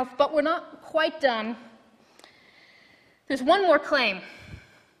your health, but we're not quite done. There's one more claim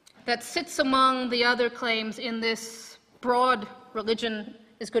that sits among the other claims in this broad religion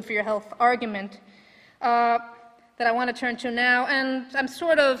is good for your health argument that I want to turn to now, and I'm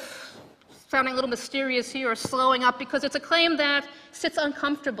sort of sounding a little mysterious here or slowing up because it's a claim that sits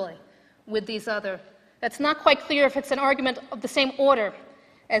uncomfortably with these other. That's not quite clear if it's an argument of the same order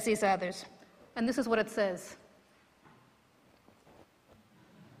as these others. And this is what it says.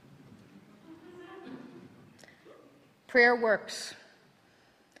 Prayer works.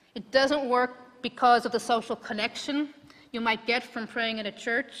 It doesn't work because of the social connection you might get from praying in a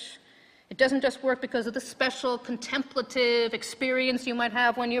church. It doesn't just work because of the special contemplative experience you might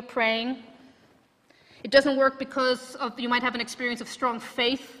have when you're praying. It doesn't work because you might have an experience of strong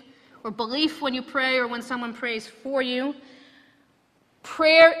faith or belief when you pray or when someone prays for you.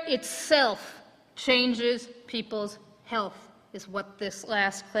 Prayer itself changes people's health, is what this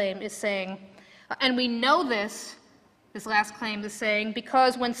last claim is saying. And we know this last claim is saying,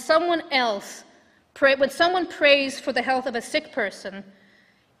 because when someone prays for the health of a sick person,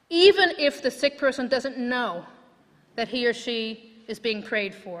 even if the sick person doesn't know that he or she is being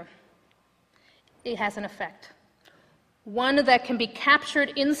prayed for, it has an effect. One that can be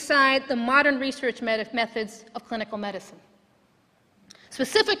captured inside the modern research methods of clinical medicine.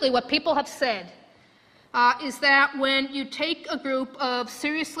 Specifically, what people have said is that when you take a group of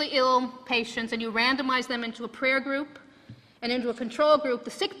seriously ill patients and you randomize them into a prayer group and into a control group,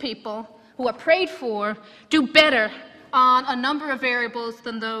 the sick people who are prayed for do better on a number of variables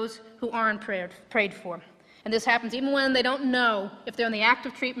than those who aren't prayed for. And this happens even when they don't know if they're in the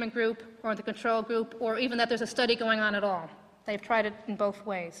active treatment group or in the control group, or even that there's a study going on at all. They've tried it in both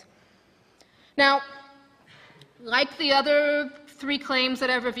ways. Now, like the other three claims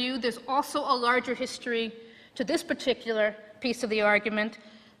that I've reviewed, there's also a larger history to this particular piece of the argument.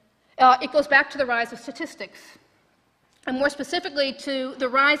 It goes back to the rise of statistics, and more specifically to the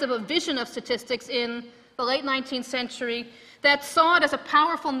rise of a vision of statistics in the late 19th century that saw it as a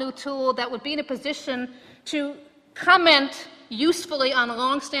powerful new tool that would be in a position to comment usefully on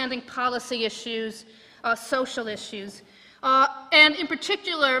long-standing policy issues, social issues, and in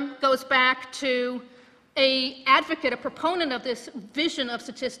particular goes back to an advocate, a proponent of this vision of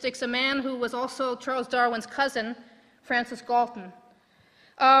statistics, a man who was also Charles Darwin's cousin, Francis Galton,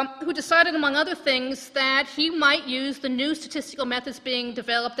 who decided, among other things, that he might use the new statistical methods being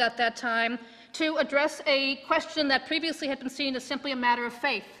developed at that time to address a question that previously had been seen as simply a matter of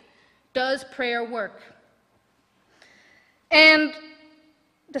faith. Does prayer work? And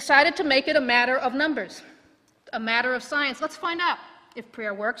decided to make it a matter of numbers, a matter of science. Let's find out if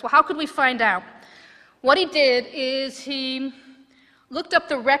prayer works. Well, how could we find out? What he did is he looked up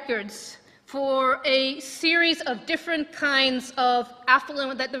the records for a series of different kinds of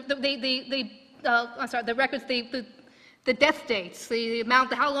affluent, the death dates, the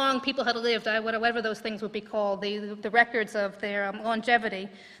amount, how long people had lived, whatever those things would be called, the records of their longevity,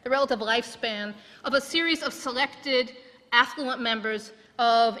 the relative lifespan of a series of selected affluent members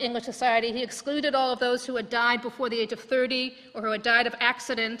of English society. He excluded all of those who had died before the age of 30 or who had died of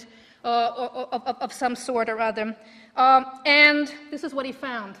accident of some sort or other. And this is what he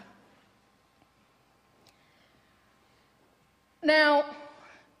found. Now,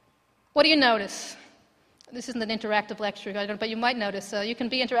 what do you notice? This isn't an interactive lecture, but you might notice. You can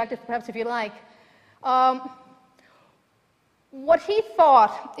be interactive perhaps if you like. What he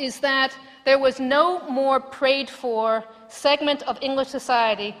thought is that there was no more prayed for segment of English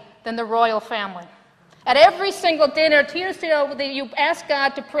society than the royal family. At every single dinner, you ask God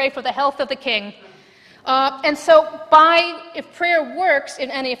to pray for the health of the king. And so if prayer works,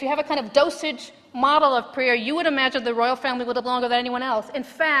 if you have a kind of dosage model of prayer, you would imagine the royal family would live longer than anyone else. In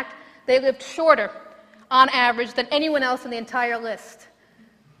fact, they lived shorter on average than anyone else in the entire list.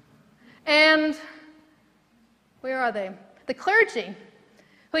 And where are they? The clergy,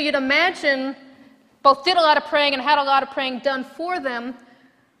 who you'd imagine both did a lot of praying and had a lot of praying done for them,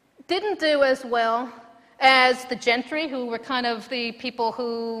 didn't do as well as the gentry, who were kind of the people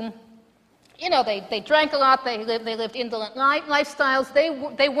who, they drank a lot, they lived indolent lifestyles.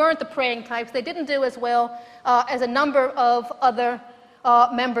 They weren't the praying types. They didn't do as well as a number of other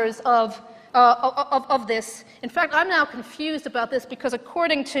members of this. In fact, I'm now confused about this because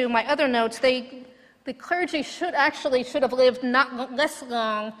according to my other notes, the clergy should have lived not less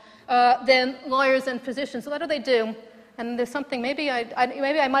long than lawyers and physicians. So what do they do? And there's something, maybe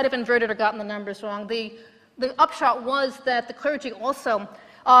I might have inverted or gotten the numbers wrong. The upshot was that the clergy also,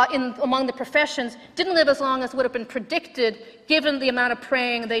 among the professions, didn't live as long as would have been predicted given the amount of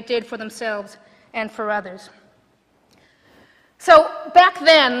praying they did for themselves and for others. So back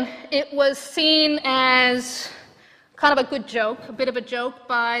then, it was seen as kind of a good joke, a bit of a joke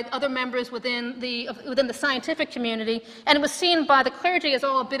by other members within the scientific community, and it was seen by the clergy as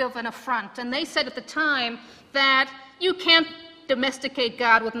all a bit of an affront. And they said at the time that you can't domesticate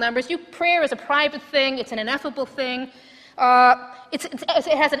God with numbers. Prayer is a private thing. It's an ineffable thing. It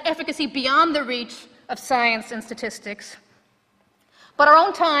has an efficacy beyond the reach of science and statistics. But our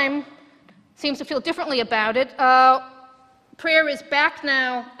own time seems to feel differently about it. Prayer is back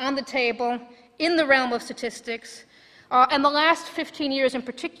now on the table in the realm of statistics. And the last 15 years in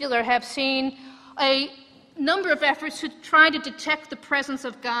particular have seen a number of efforts to try to detect the presence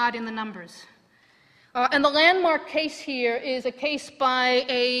of God in the numbers. And the landmark case here is a case by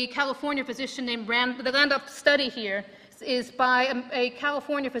a California physician named the Randolph study here is by a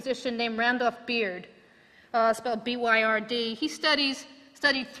California physician named Randolph Beard, spelled B-Y-R-D. He studied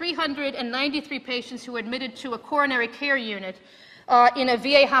 393 patients who were admitted to a coronary care unit in a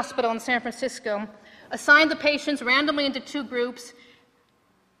VA hospital in San Francisco, assigned the patients randomly into two groups,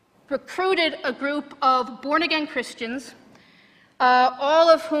 recruited a group of born-again Christians, all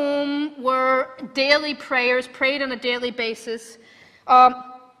of whom were daily prayers, prayed on a daily basis,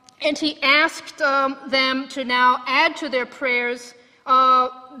 and he asked them to now add to their prayers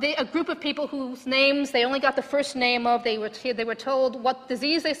a group of people whose names they only got the first name of. They were told what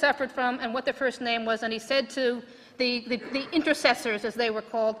disease they suffered from and what their first name was, and he said to the intercessors, as they were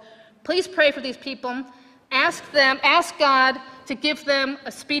called, please pray for these people. Ask God to give them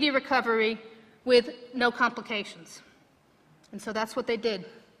a speedy recovery with no complications. And so that's what they did.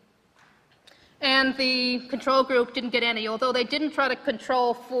 And the control group didn't get any, although they didn't try to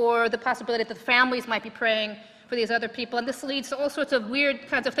control for the possibility that the families might be praying for these other people. And this leads to all sorts of weird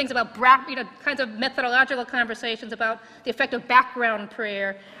kinds of things about, kinds of methodological conversations about the effect of background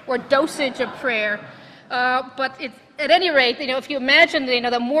prayer or dosage of prayer. But at any rate, if you imagine,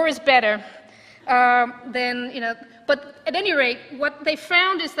 the more is better, but at any rate, what they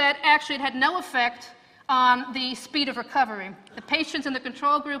found is that actually it had no effect on the speed of recovery. The patients in the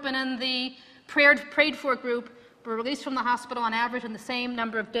control group and in the prayed for group were released from the hospital on average in the same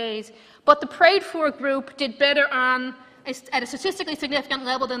number of days, but the prayed for group did better at a statistically significant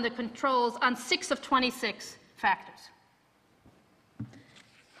level than the controls on 6 of 26 factors.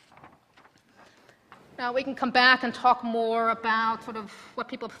 Now, we can come back and talk more about sort of what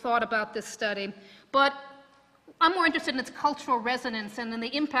people have thought about this study, but I'm more interested in its cultural resonance and in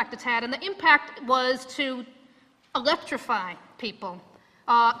the impact it's had. And the impact was to electrify people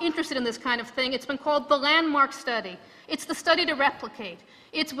interested in this kind of thing. It's been called the landmark study. It's the study to replicate.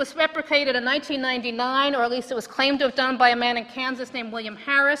 It was replicated in 1999, or at least it was claimed to have done by a man in Kansas named William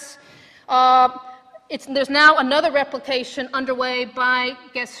Harris. There's now another replication underway by,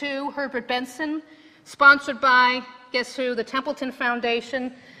 guess who, Herbert Benson, sponsored by, guess who, the Templeton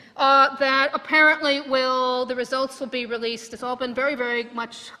Foundation, that apparently the results will be released. It's all been very, very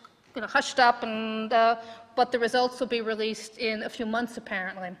much hushed up, but the results will be released in a few months,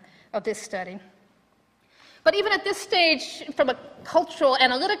 apparently, of this study. But even at this stage, from a cultural,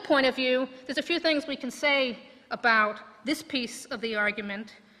 analytic point of view, there's a few things we can say about this piece of the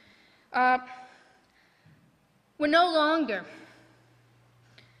argument. We're no longer,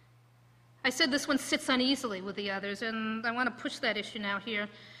 I said this one sits uneasily with the others, and I want to push that issue now here.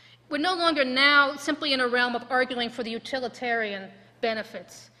 We're no longer now simply in a realm of arguing for the utilitarian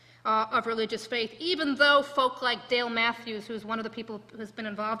benefits of religious faith, even though folk like Dale Matthews, who's one of the people who's been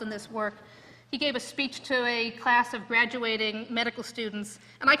involved in this work, he gave a speech to a class of graduating medical students,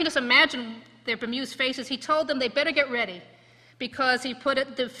 and I can just imagine their bemused faces. He told them they better get ready, because he put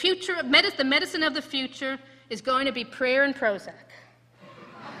it, the medicine of the future is going to be prayer and Prozac.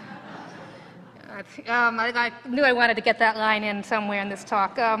 I knew I wanted to get that line in somewhere in this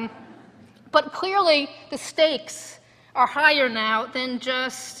talk. But clearly, the stakes are higher now than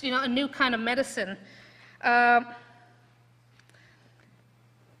just, a new kind of medicine. And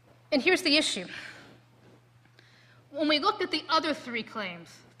here's the issue. When we look at the other three claims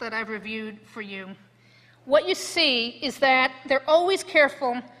that I've reviewed for you, what you see is that they're always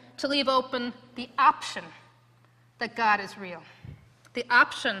careful to leave open the option that God is real, the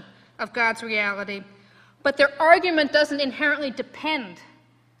option of God's reality, but their argument doesn't inherently depend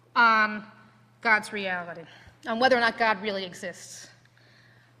on God's reality, on whether or not God really exists.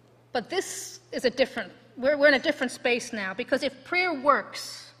 But this is we're in a different space now, because if prayer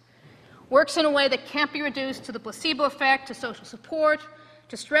works in a way that can't be reduced to the placebo effect, to social support,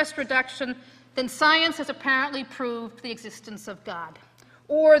 to stress reduction, then science has apparently proved the existence of God,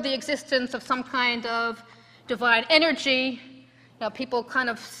 or the existence of some kind of divine energy. People kind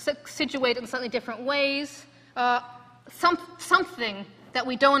of situate it in slightly different ways. Something that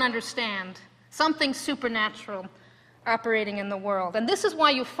we don't understand, something supernatural operating in the world. And this is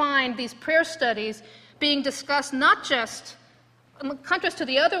why you find these prayer studies being discussed not just, in contrast to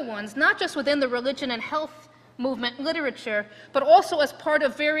the other ones, not just within the religion and health movement literature, but also as part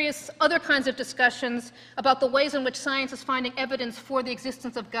of various other kinds of discussions about the ways in which science is finding evidence for the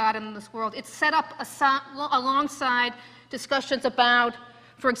existence of God in this world. It's set up alongside discussions about,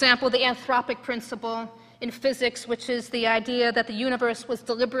 for example, the anthropic principle in physics, which is the idea that the universe was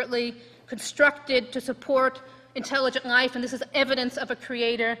deliberately constructed to support intelligent life, and this is evidence of a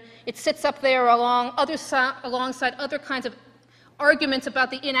creator. It sits up there alongside other kinds of arguments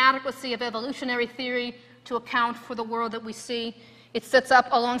about the inadequacy of evolutionary theory to account for the world that we see. It sits up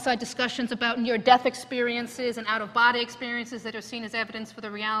alongside discussions about near-death experiences and out-of-body experiences that are seen as evidence for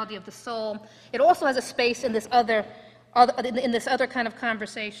the reality of the soul. It also has a space in this other kind of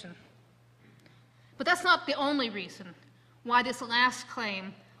conversation. But that's not the only reason why this last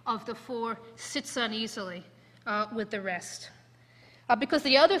claim of the four sits uneasily with the rest. Because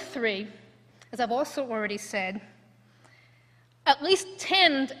the other three, as I've also already said, at least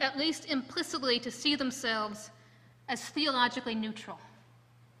tend, at least implicitly, to see themselves as theologically neutral.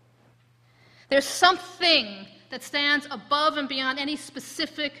 There's something that stands above and beyond any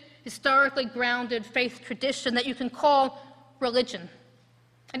specific, historically grounded faith tradition that you can call religion.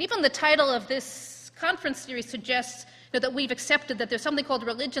 And even the title of this conference series suggests that we've accepted that there's something called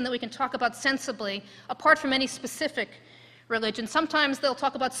religion that we can talk about sensibly, apart from any specific religion. Sometimes they'll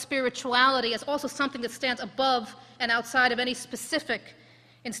talk about spirituality as also something that stands above and outside of any specific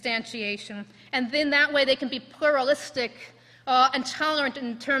instantiation. And then that way they can be pluralistic and tolerant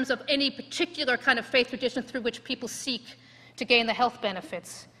in terms of any particular kind of faith tradition through which people seek to gain the health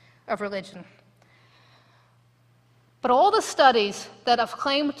benefits of religion. But all the studies that have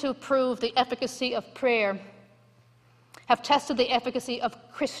claimed to prove the efficacy of prayer have tested the efficacy of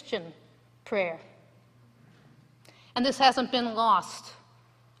Christian prayer. And this hasn't been lost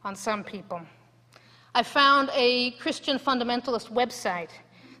on some people. I found a Christian fundamentalist website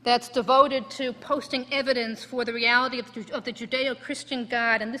that's devoted to posting evidence for the reality of the Judeo-Christian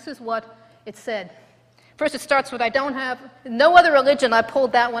God, and this is what it said. First, it starts with, no other religion, I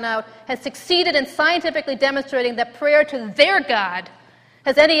pulled that one out, has succeeded in scientifically demonstrating that prayer to their God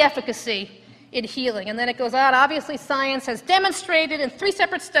has any efficacy in healing. And then it goes on, obviously science has demonstrated in 3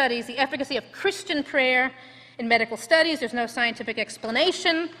 separate studies the efficacy of Christian prayer in medical studies. There's no scientific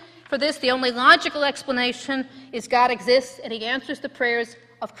explanation for this. The only logical explanation is God exists and he answers the prayers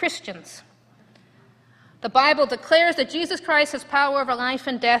of Christians. The Bible declares that Jesus Christ has power over life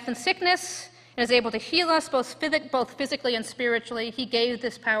and death and sickness and is able to heal us both physically and spiritually. He gave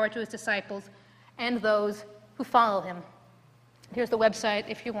this power to his disciples and those who follow him. Here's the website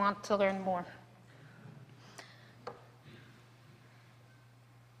if you want to learn more.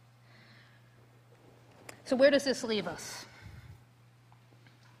 So where does this leave us?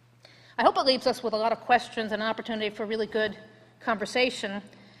 I hope it leaves us with a lot of questions and an opportunity for really good conversation.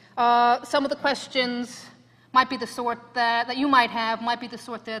 Some of the questions might be the sort that you might have, might be the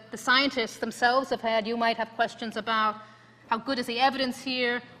sort that the scientists themselves have had. You might have questions about How good is the evidence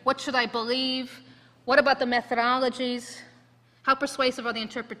here? What should I believe? What about the methodologies? How persuasive are the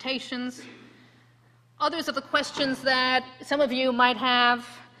interpretations? Others of the questions that some of you might have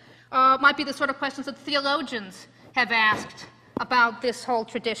might be the sort of questions that theologians have asked about this whole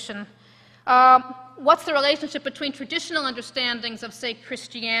tradition. What's the relationship between traditional understandings of, say,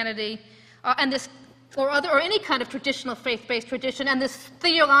 Christianity and this, or any kind of traditional faith-based tradition, and this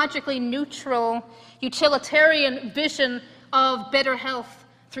theologically neutral, utilitarian vision of better health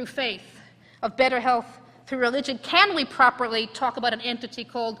through faith, of better health through religion? Can we properly talk about an entity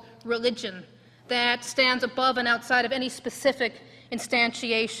called religion that stands above and outside of any specific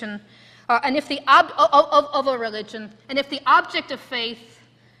instantiation? And if the of a religion, and if the object of faith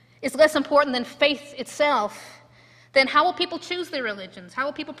is less important than faith itself, then how will people choose their religions? How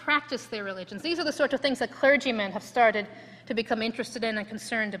will people practice their religions? These are the sort of things that clergymen have started to become interested in and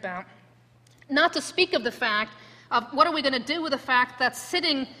concerned about. Not to speak of the fact of what are we going to do with the fact that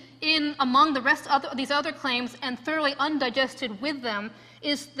sitting in among the rest of these other claims and thoroughly undigested with them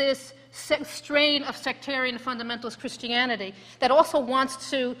is this strain of sectarian fundamentalist Christianity that also wants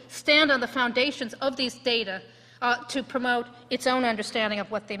to stand on the foundations of these data to promote its own understanding of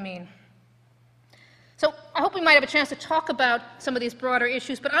what they mean. So I hope we might have a chance to talk about some of these broader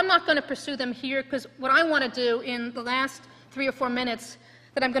issues, but I'm not going to pursue them here, because what I want to do in the last 3 or 4 minutes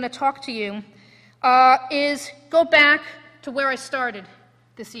that I'm going to talk to you is go back to where I started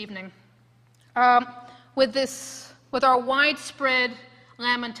this evening with our widespread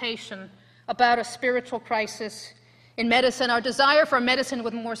lamentation about a spiritual crisis in medicine, our desire for a medicine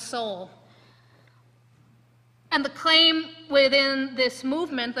with more soul. And the claim within this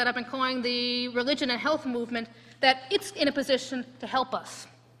movement that I've been calling the religion and health movement, that it's in a position to help us.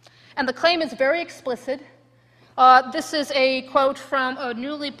 And the claim is very explicit. This is a quote from a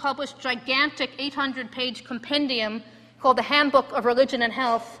newly published gigantic 800-page compendium called the Handbook of Religion and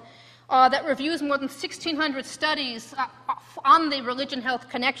Health that reviews more than 1,600 studies on the religion-health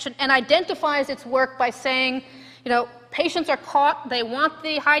connection and identifies its work by saying, patients are caught, they want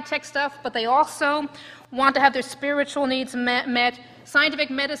the high-tech stuff, but they also want to have their spiritual needs met. Scientific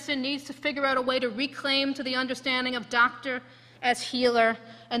medicine needs to figure out a way to reclaim to the understanding of doctor as healer,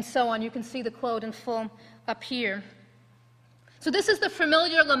 and so on. You can see the quote in full up here. So this is the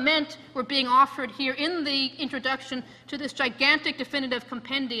familiar lament we're being offered here in the introduction to this gigantic definitive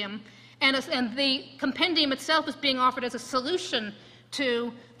compendium, and the compendium itself is being offered as a solution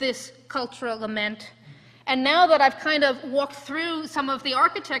to this cultural lament. And now that I've kind of walked through some of the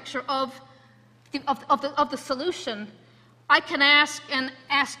architecture of the solution, I can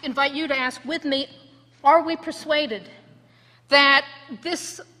invite you to ask with me, are we persuaded that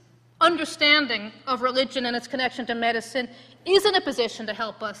this understanding of religion and its connection to medicine is in a position to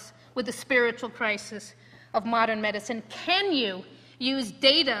help us with the spiritual crisis of modern medicine? Can you use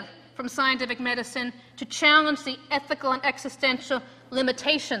data from scientific medicine to challenge the ethical and existential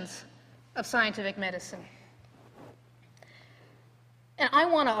limitations of scientific medicine? And I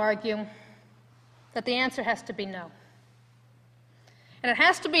want to argue that the answer has to be no. And it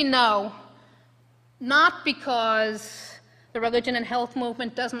has to be no, not because the religion and health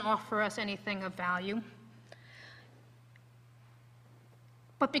movement doesn't offer us anything of value,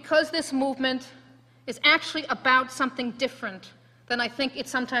 but because this movement is actually about something different than I think it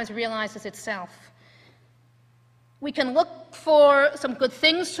sometimes realizes itself. We can look for some good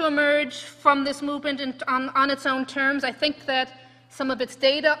things to emerge from this movement on its own terms. I think that some of its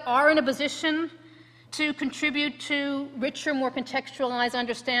data are in a position to contribute to richer, more contextualized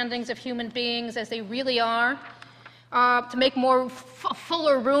understandings of human beings as they really are, to make more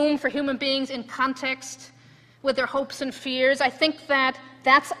fuller room for human beings in context with their hopes and fears. I think that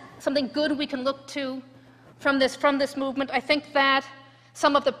that's something good we can look to from this movement. I think that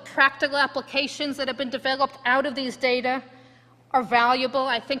some of the practical applications that have been developed out of these data are valuable.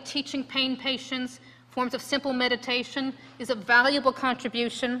 I think teaching pain patients forms of simple meditation is a valuable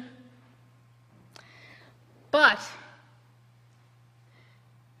contribution. But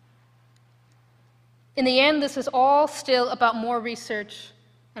in the end, this is all still about more research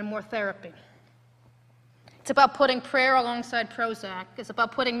and more therapy. It's about putting prayer alongside Prozac. It's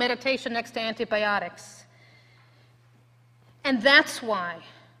about putting meditation next to antibiotics. And that's why,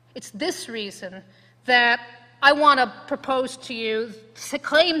 it's this reason that I want to propose to you,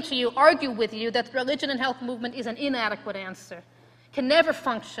 claim to you, argue with you that the religion and health movement is an inadequate answer, can never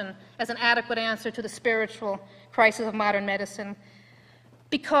function as an adequate answer to the spiritual crisis of modern medicine.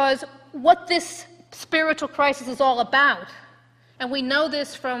 Because what this spiritual crisis is all about, and we know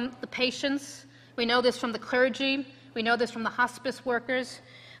this from the patients, we know this from the clergy, we know this from the hospice workers,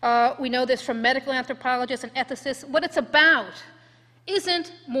 We know this from medical anthropologists and ethicists. What it's about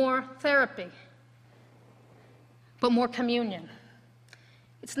isn't more therapy, but more communion.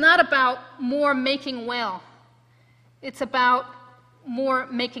 It's not about more making well. It's about more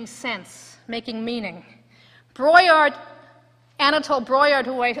making sense, making meaning. Anatole Breuard,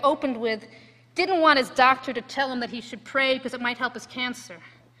 who I opened with, didn't want his doctor to tell him that he should pray because it might help his cancer,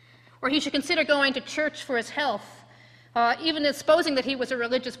 or he should consider going to church for his health, even exposing that he was a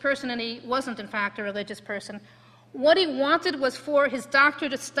religious person, and he wasn't, in fact, a religious person. What he wanted was for his doctor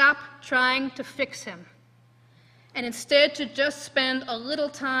to stop trying to fix him, and instead to just spend a little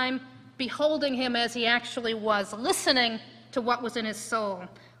time beholding him as he actually was, listening to what was in his soul,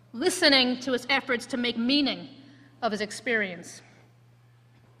 listening to his efforts to make meaning of his experience.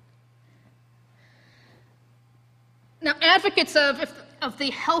 Now, advocates of the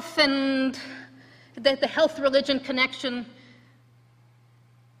health and the health-religion connection,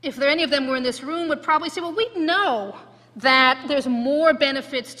 if any of them were in this room, would probably say, well, we know that there's more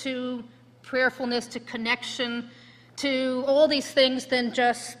benefits to prayerfulness, to connection, to all these things than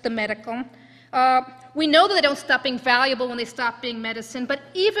just the medical. We know that they don't stop being valuable when they stop being medicine, but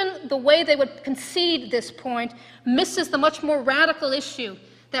even the way they would concede this point misses the much more radical issue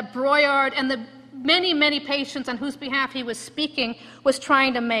that Breuard and the many, many patients on whose behalf he was speaking was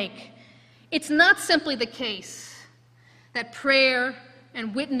trying to make. It's not simply the case that prayer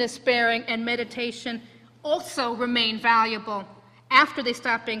and witness-bearing and meditation also remain valuable after they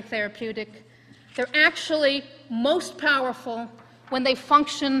stop being therapeutic. They're actually most powerful when they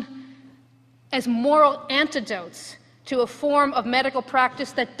function as moral antidotes to a form of medical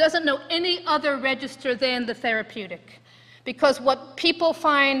practice that doesn't know any other register than the therapeutic. Because what people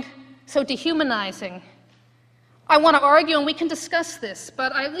find so dehumanizing, I want to argue, and we can discuss this,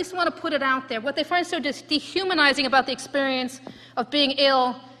 but I at least want to put it out there. What they find so dehumanizing about the experience of being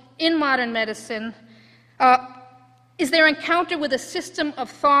ill in modern medicine is their encounter with a system of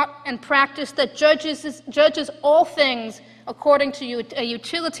thought and practice that judges all things according to a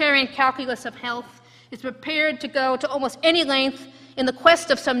utilitarian calculus of health, is prepared to go to almost any length in the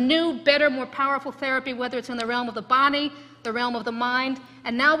quest of some new, better, more powerful therapy, whether it's in the realm of the body, the realm of the mind,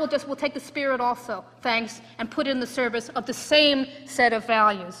 and now we'll take the spirit also, thanks, and put it in the service of the same set of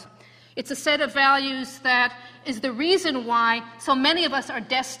values. It's a set of values that is the reason why so many of us are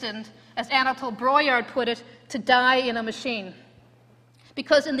destined, as Anatole Breuard put it, to die in a machine.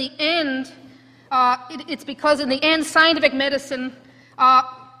 Because in the end, scientific medicine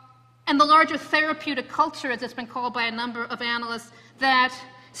and the larger therapeutic culture, as it's been called by a number of analysts, that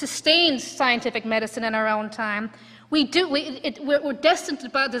sustains scientific medicine in our own time, we're destined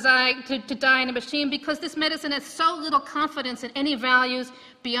to die in a machine because this medicine has so little confidence in any values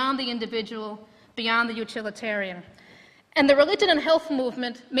beyond the individual, beyond the utilitarian. And the religion and health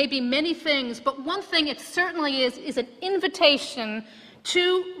movement may be many things, but one thing it certainly is an invitation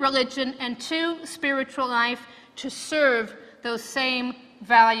to religion and to spiritual life to serve those same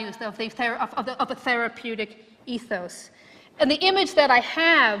values of a therapeutic ethos. And the image that I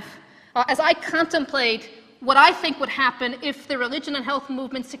have as I contemplate what I think would happen if the religion and health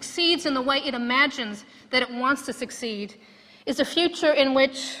movement succeeds in the way it imagines that it wants to succeed is a future in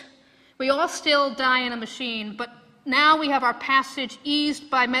which we all still die in a machine, but now we have our passage eased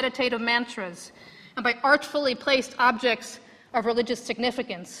by meditative mantras and by artfully placed objects of religious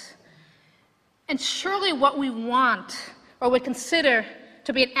significance. And surely what we want or would consider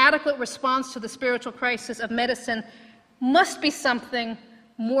to be an adequate response to the spiritual crisis of medicine must be something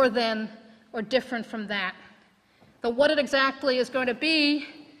more than or different from that. But what it exactly is going to be,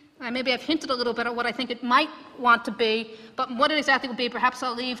 maybe I've hinted a little bit at what I think it might want to be, but what it exactly will be, perhaps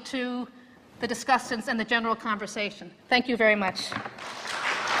I'll leave to the discussants and the general conversation. Thank you very much.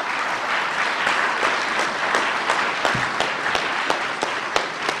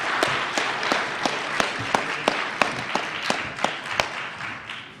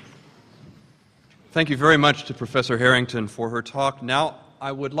 Thank you very much to Professor Harrington for her talk. Now,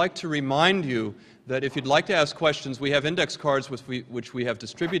 I would like to remind you that if you'd like to ask questions, we have index cards which we have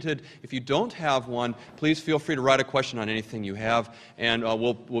distributed. If you don't have one, please feel free to write a question on anything you have, and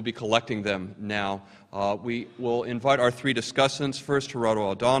we'll be collecting them now. We will invite our three discussants, first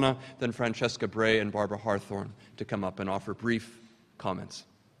Gerardo Aldana, then Francesca Bray and Barbara Harthorn, to come up and offer brief comments.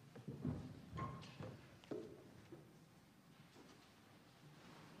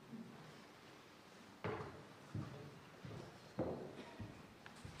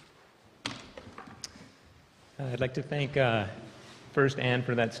 I'd like to thank first Anne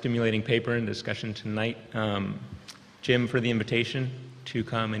for that stimulating paper and discussion tonight, Jim for the invitation to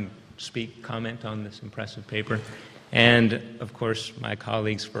come and comment on this impressive paper, and, of course, my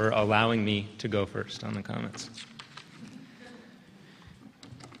colleagues for allowing me to go first on the comments.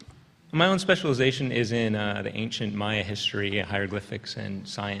 My own specialization is in the ancient Maya history, hieroglyphics, and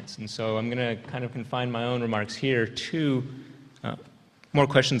science, and so I'm going to kind of confine my own remarks here to more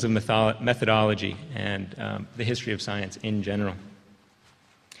questions of methodology and the history of science in general.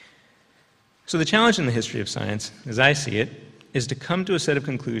 So the challenge in the history of science, as I see it, is to come to a set of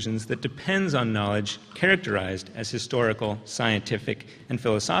conclusions that depends on knowledge characterized as historical, scientific, and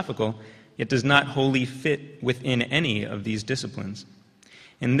philosophical, yet does not wholly fit within any of these disciplines.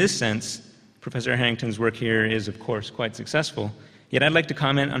 In this sense, Professor Harrington's work here is, of course, quite successful, yet I'd like to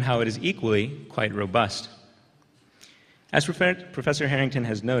comment on how it is equally quite robust. As Professor Harrington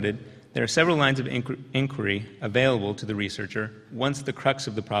has noted, there are several lines of inquiry available to the researcher once the crux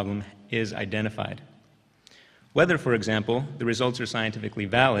of the problem is identified. Whether, for example, the results are scientifically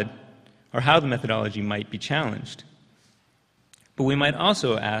valid, or how the methodology might be challenged. But we might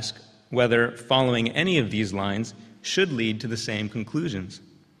also ask whether following any of these lines should lead to the same conclusions.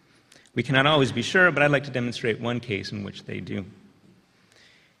 We cannot always be sure, but I'd like to demonstrate one case in which they do.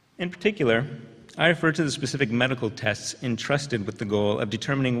 In particular, I refer to the specific medical tests entrusted with the goal of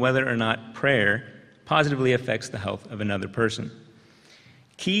determining whether or not prayer positively affects the health of another person.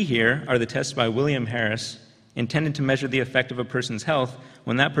 Key here are the tests by William Harris intended to measure the effect of a person's health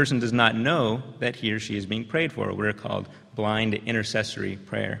when that person does not know that he or she is being prayed for, what are called blind intercessory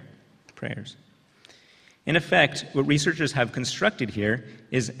prayers. In effect, what researchers have constructed here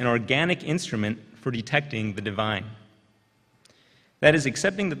is an organic instrument for detecting the divine. That is,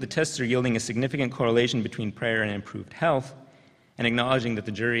 accepting that the tests are yielding a significant correlation between prayer and improved health, and acknowledging that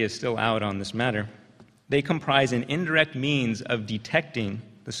the jury is still out on this matter, they comprise an indirect means of detecting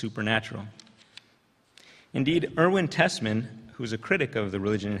the supernatural. Indeed, Erwin Tessman, who's a critic of the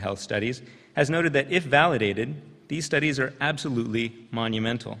religion and health studies, has noted that if validated, these studies are absolutely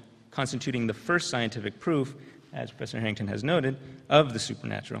monumental, constituting the first scientific proof, as Professor Harrington has noted, of the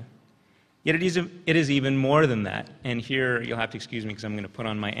supernatural. Yet it is even more than that, and here you'll have to excuse me because I'm going to put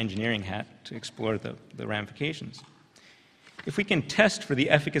on my engineering hat to explore the ramifications. If we can test for the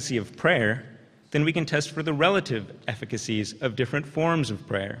efficacy of prayer, then we can test for the relative efficacies of different forms of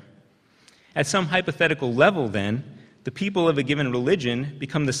prayer. At some hypothetical level, then, the people of a given religion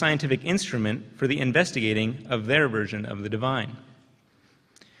become the scientific instrument for the investigating of their version of the divine.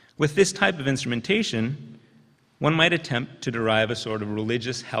 With this type of instrumentation, one might attempt to derive a sort of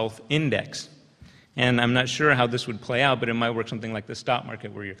religious health index. And I'm not sure how this would play out, but it might work something like the stock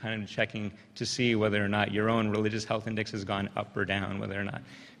market, where you're kind of checking to see whether or not your own religious health index has gone up or down, whether or not.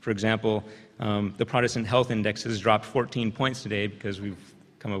 For example, the Protestant Health Index has dropped 14 points today because we've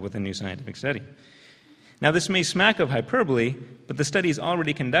come up with a new scientific study. Now, this may smack of hyperbole, but the studies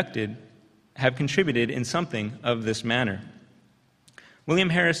already conducted have contributed in something of this manner.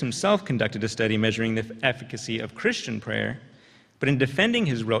 William Harris himself conducted a study measuring the efficacy of Christian prayer, but in defending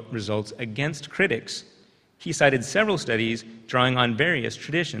his results against critics, he cited several studies drawing on various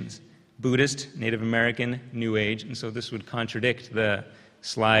traditions: Buddhist, Native American, New Age, and so this would contradict the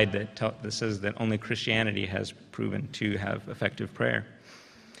slide that says that only Christianity has proven to have effective prayer.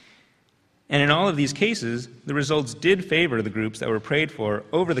 And in all of these cases, the results did favor the groups that were prayed for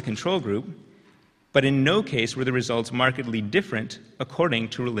over the control group, but in no case were the results markedly different according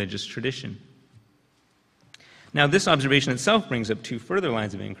to religious tradition. Now, this observation itself brings up two further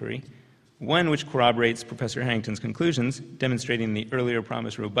lines of inquiry, one which corroborates Professor Harrington's conclusions, demonstrating the earlier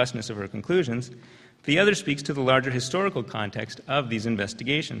promised robustness of her conclusions. The other speaks to the larger historical context of these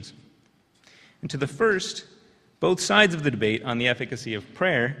investigations. And to the first, both sides of the debate on the efficacy of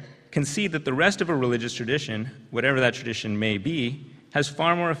prayer concede that the rest of a religious tradition, whatever that tradition may be, has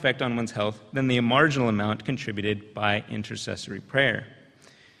far more effect on one's health than the marginal amount contributed by intercessory prayer.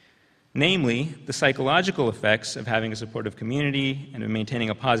 Namely, the psychological effects of having a supportive community and of maintaining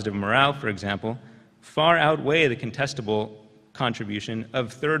a positive morale, for example, far outweigh the contestable contribution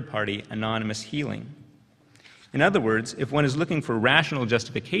of third-party anonymous healing. In other words, if one is looking for rational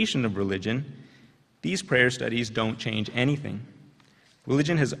justification of religion, these prayer studies don't change anything.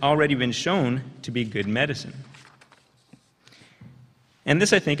 Religion has already been shown to be good medicine. And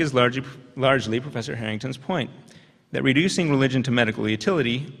this, I think, is largely Professor Harrington's point, that reducing religion to medical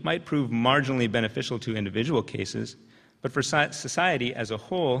utility might prove marginally beneficial to individual cases, but for society as a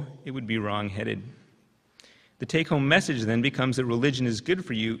whole, it would be wrong-headed. The take-home message then becomes that religion is good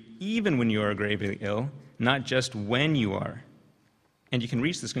for you even when you are gravely ill, not just when you are. And you can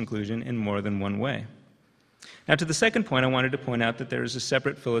reach this conclusion in more than one way. Now, to the second point, I wanted to point out that there is a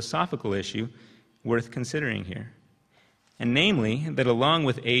separate philosophical issue worth considering here. And namely, that along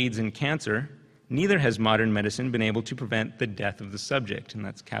with AIDS and cancer, neither has modern medicine been able to prevent the death of the subject, and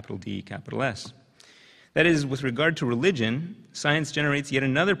that's capital D, capital S. That is, with regard to religion, science generates yet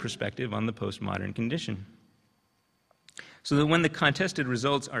another perspective on the postmodern condition. So that when the contested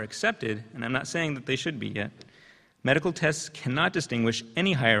results are accepted, and I'm not saying that they should be yet, medical tests cannot distinguish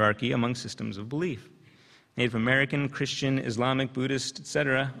any hierarchy among systems of belief. Native American, Christian, Islamic, Buddhist,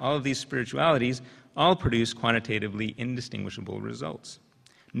 etc., all of these spiritualities all produce quantitatively indistinguishable results.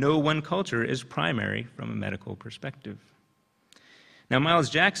 No one culture is primary from a medical perspective. Now, Miles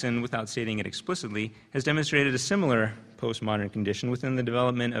Jackson, without stating it explicitly, has demonstrated a similar postmodern condition within the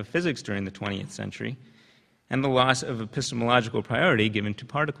development of physics during the 20th century and the loss of epistemological priority given to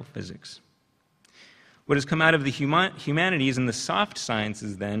particle physics. What has come out of the humanities and the soft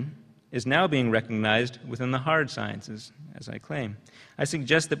sciences, then, is now being recognized within the hard sciences, as I claim. I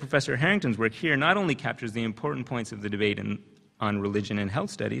suggest that Professor Harrington's work here not only captures the important points of the debate on religion and health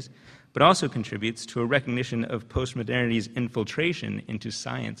studies, but also contributes to a recognition of postmodernity's infiltration into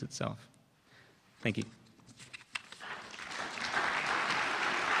science itself. Thank you.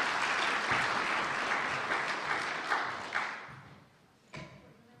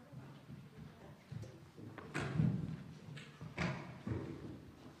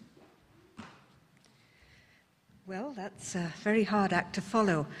 Well, that's a very hard act to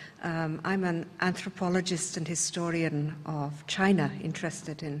follow. I'm an anthropologist and historian of China,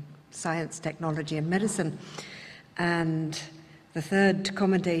 interested in science, technology, and medicine. And the third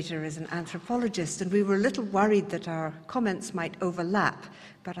commentator is an anthropologist, and we were a little worried that our comments might overlap,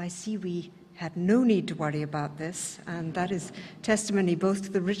 but I see we had no need to worry about this, and that is testimony both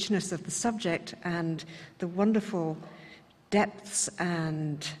to the richness of the subject and the wonderful depths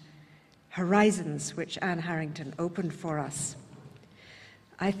and horizons which Anne Harrington opened for us.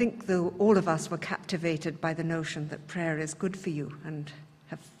 I think, though, all of us were captivated by the notion that prayer is good for you and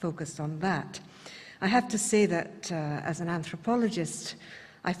have focused on that. I have to say that as an anthropologist,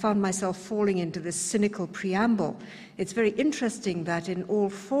 I found myself falling into this cynical preamble. It's very interesting that in all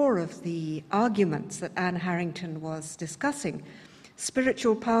four of the arguments that Anne Harrington was discussing,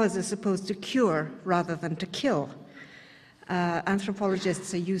 spiritual powers are supposed to cure rather than to kill.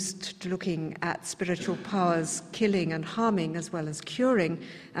 Anthropologists are used to looking at spiritual powers killing and harming as well as curing,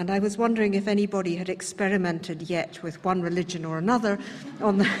 and I was wondering if anybody had experimented yet with one religion or another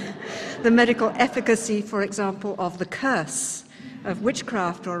on the medical efficacy, for example, of the curse, of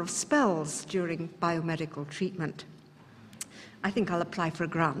witchcraft or of spells during biomedical treatment. I think I'll apply for a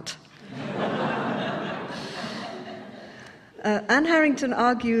grant. Anne Harrington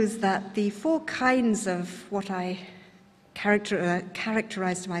argues that the four kinds of what I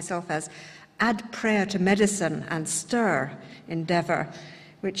characterized myself as add prayer to medicine and stir endeavor,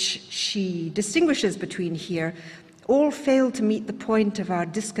 which she distinguishes between here, all fail to meet the point of our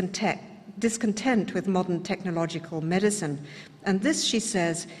discontent with modern technological medicine. And this, she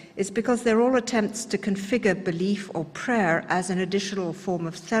says, is because they're all attempts to configure belief or prayer as an additional form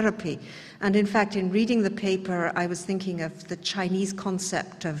of therapy. And in fact, in reading the paper, I was thinking of the Chinese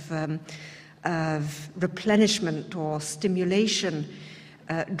concept of replenishment or stimulation,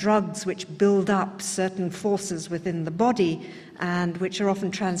 drugs which build up certain forces within the body and which are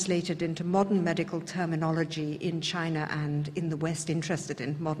often translated into modern medical terminology in China and in the West interested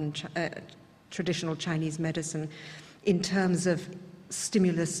in modern traditional Chinese medicine in terms of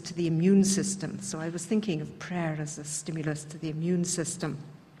stimulus to the immune system. So I was thinking of prayer as a stimulus to the immune system.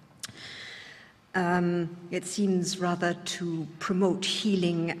 It seems rather to promote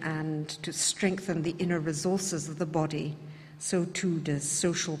healing and to strengthen the inner resources of the body. So too does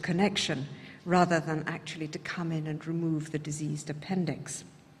social connection, rather than actually to come in and remove the diseased appendix.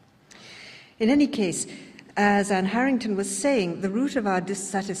 In any case, as Anne Harrington was saying, the root of our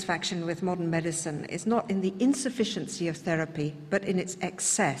dissatisfaction with modern medicine is not in the insufficiency of therapy, but in its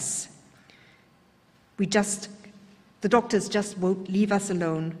excess. The doctors just won't leave us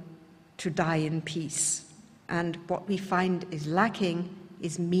alone to die in peace. And what we find is lacking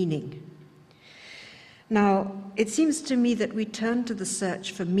is meaning. Now, it seems to me that we turn to the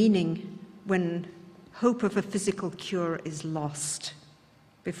search for meaning when hope of a physical cure is lost.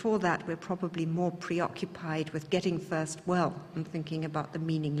 Before that, we're probably more preoccupied with getting first well and thinking about the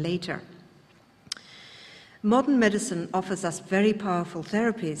meaning later. Modern medicine offers us very powerful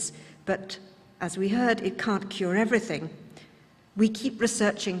therapies, but as we heard, it can't cure everything. We keep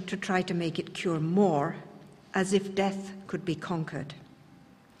researching to try to make it cure more, as if death could be conquered.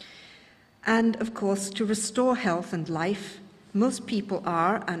 And, of course, to restore health and life, most people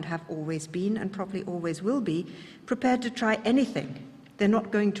are, and have always been, and probably always will be, prepared to try anything. They're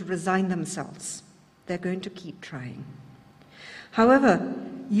not going to resign themselves. They're going to keep trying. However,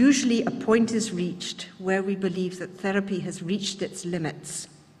 usually a point is reached where we believe that therapy has reached its limits,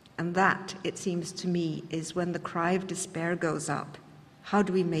 and that, it seems to me, is when the cry of despair goes up. How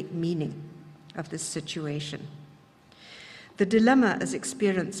do we make meaning of this situation? The dilemma, as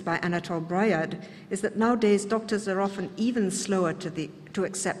experienced by Anatole Breuard, is that nowadays doctors are often even slower to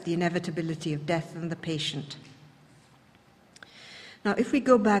accept the inevitability of death than the patient. Now, if we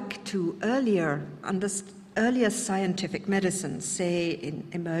go back to earlier scientific medicine, say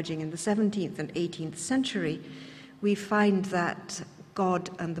emerging in the 17th and 18th century, we find that God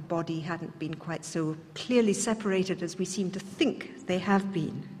and the body hadn't been quite so clearly separated as we seem to think they have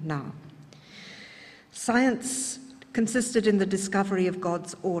been now. Science consisted in the discovery of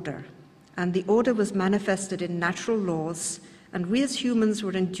God's order, and the order was manifested in natural laws, and we as humans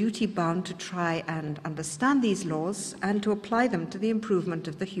were in duty bound to try and understand these laws and to apply them to the improvement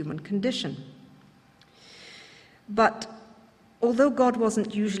of the human condition. But although God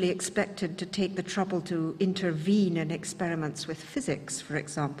wasn't usually expected to take the trouble to intervene in experiments with physics, for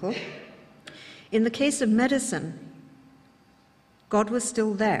example, in the case of medicine, God was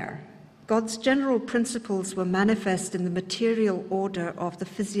still there. God's general principles were manifest in the material order of the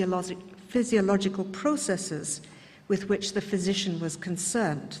physiological processes with which the physician was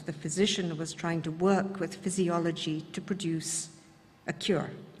concerned. The physician was trying to work with physiology to produce a cure.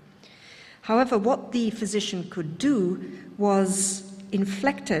 However, what the physician could do was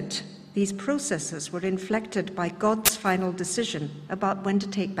these processes were inflected by God's final decision about when to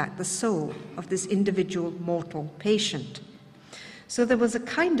take back the soul of this individual mortal patient. So there was a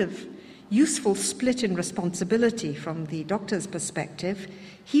kind of useful split in responsibility from the doctor's perspective.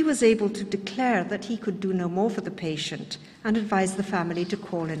 He was able to declare that he could do no more for the patient and advise the family to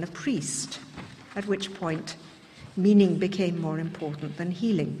call in a priest, at which point meaning became more important than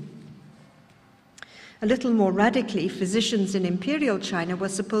healing. A little more radically, physicians in imperial China were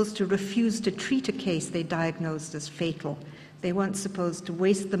supposed to refuse to treat a case they diagnosed as fatal. They weren't supposed to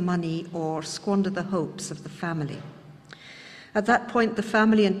waste the money or squander the hopes of the family. At that point, the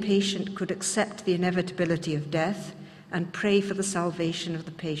family and patient could accept the inevitability of death and pray for the salvation of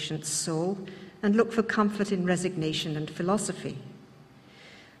the patient's soul and look for comfort in resignation and philosophy.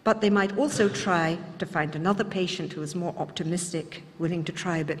 But they might also try to find another patient who was more optimistic, willing to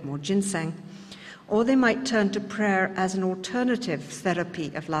try a bit more ginseng, or they might turn to prayer as an alternative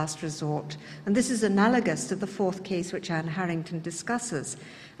therapy of last resort. And this is analogous to the fourth case which Anne Harrington discusses.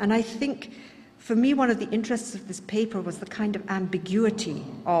 And I think, for me, one of the interests of this paper was the kind of ambiguity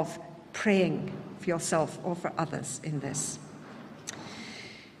of praying for yourself or for others in this.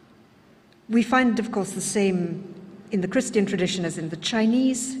 We find, of course, the same in the Christian tradition as in the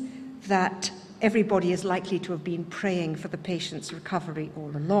Chinese, that everybody is likely to have been praying for the patient's recovery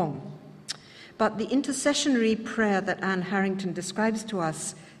all along. But the intercessionary prayer that Anne Harrington describes to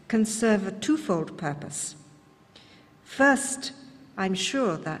us can serve a twofold purpose. First, I'm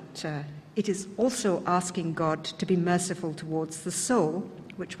sure that it is also asking God to be merciful towards the soul,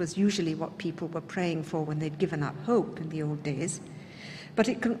 which was usually what people were praying for when they'd given up hope in the old days. But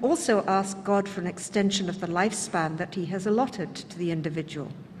it can also ask God for an extension of the lifespan that he has allotted to the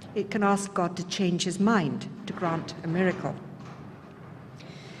individual. It can ask God to change his mind, to grant a miracle.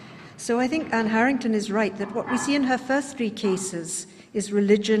 So I think Anne Harrington is right that what we see in her first three cases is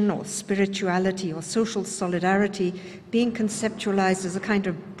religion or spirituality or social solidarity being conceptualized as a kind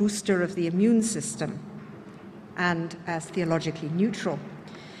of booster of the immune system and as theologically neutral.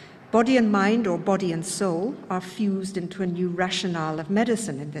 Body and mind, or body and soul, are fused into a new rationale of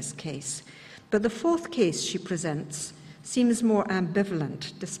medicine in this case. But the fourth case she presents seems more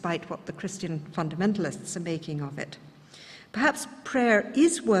ambivalent, despite what the Christian fundamentalists are making of it. Perhaps prayer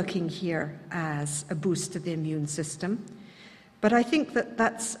is working here as a boost to the immune system, but I think that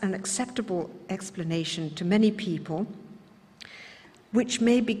that's an acceptable explanation to many people, which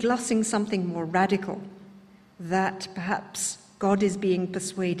may be glossing something more radical, that perhaps God is being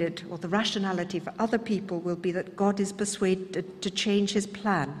persuaded, or the rationality for other people will be that God is persuaded to change his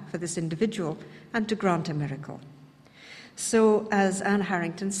plan for this individual and to grant a miracle. So, as Anne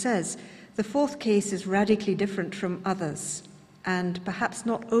Harrington says, the fourth case is radically different from others, and perhaps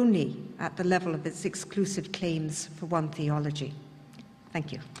not only at the level of its exclusive claims for one theology.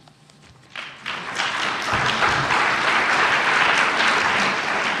 Thank you.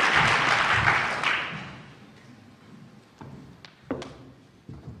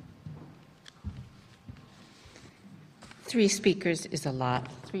 Three speakers is a lot,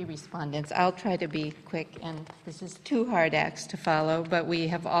 3 respondents. I'll try to be quick, and this is 2 hard acts to follow, but we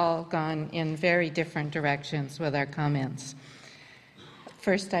have all gone in very different directions with our comments.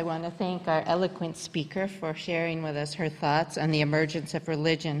 First, I want to thank our eloquent speaker for sharing with us her thoughts on the emergence of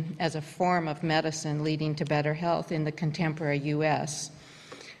religion as a form of medicine leading to better health in the contemporary U.S.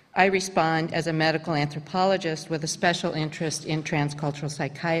 I respond as a medical anthropologist with a special interest in transcultural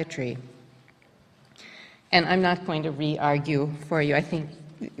psychiatry. And I'm not going to re-argue for you. I think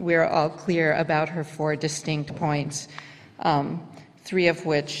we're all clear about her 4 distinct points, the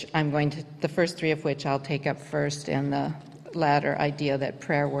first 3 of which I'll take up first, and the latter idea that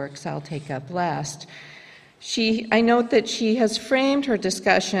prayer works I'll take up last. I note that she has framed her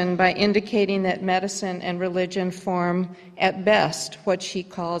discussion by indicating that medicine and religion form, at best, what she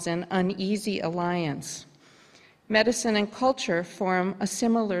calls an uneasy alliance. Medicine and culture form a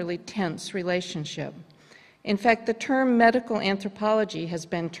similarly tense relationship. In fact, the term medical anthropology has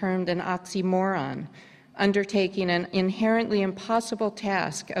been termed an oxymoron, undertaking an inherently impossible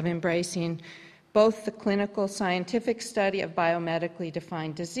task of embracing both the clinical scientific study of biomedically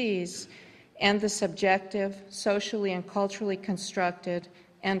defined disease and the subjective, socially and culturally constructed,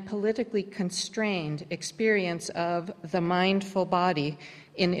 and politically constrained experience of the mindful body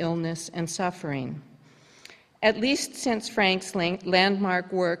in illness and suffering. At least since Frank's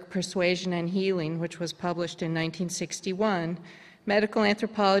landmark work, Persuasion and Healing, which was published in 1961, medical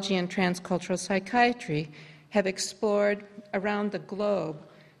anthropology and transcultural psychiatry have explored around the globe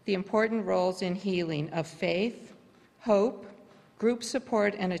the important roles in healing of faith, hope, group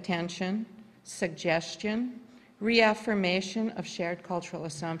support and attention, suggestion, reaffirmation of shared cultural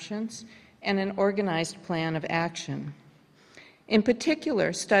assumptions, and an organized plan of action. In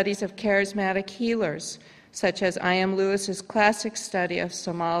particular, studies of charismatic healers, such as I.M. Lewis's classic study of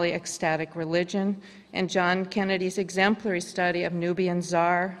Somali ecstatic religion and John Kennedy's exemplary study of Nubian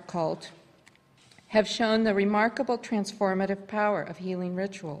Tsar cult, have shown the remarkable transformative power of healing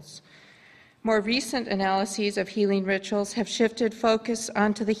rituals. More recent analyses of healing rituals have shifted focus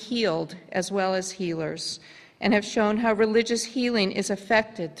onto the healed as well as healers, and have shown how religious healing is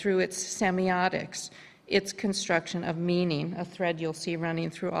affected through its semiotics, its construction of meaning, a thread you'll see running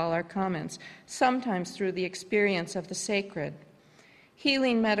through all our comments, sometimes through the experience of the sacred.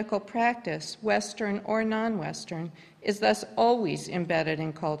 Healing medical practice, Western or non-Western, is thus always embedded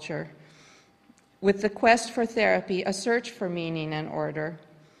in culture, with the quest for therapy a search for meaning and order,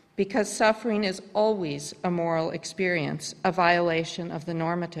 because suffering is always a moral experience, a violation of the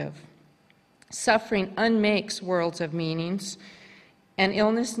normative. Suffering unmakes worlds of meanings, and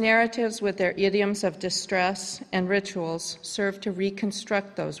illness narratives with their idioms of distress and rituals serve to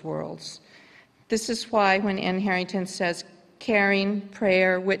reconstruct those worlds. This is why when N. Harrington says caring,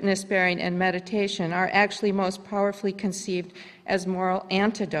 prayer, witness-bearing, and meditation are actually most powerfully conceived as moral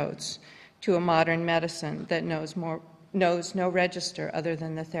antidotes to a modern medicine that knows no register other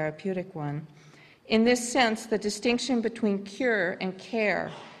than the therapeutic one. In this sense, the distinction between cure and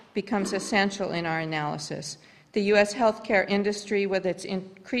care becomes essential in our analysis. The U.S. healthcare industry, with its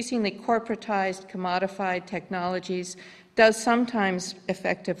increasingly corporatized, commodified technologies, does sometimes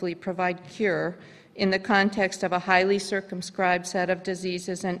effectively provide cure in the context of a highly circumscribed set of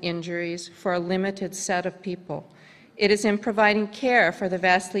diseases and injuries for a limited set of people. It is in providing care for the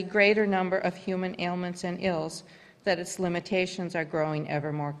vastly greater number of human ailments and ills that its limitations are growing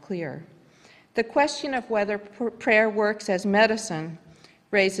ever more clear. The question of whether prayer works as medicine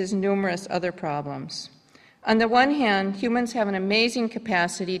raises numerous other problems. On the one hand, humans have an amazing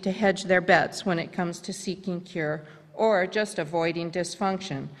capacity to hedge their bets when it comes to seeking cure or just avoiding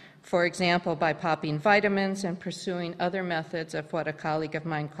dysfunction, for example, by popping vitamins and pursuing other methods of what a colleague of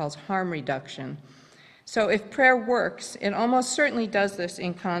mine calls harm reduction. So if prayer works, it almost certainly does this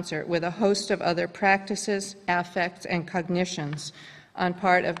in concert with a host of other practices, affects, and cognitions on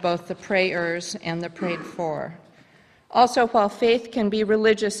part of both the prayers and the prayed for. Also, while faith can be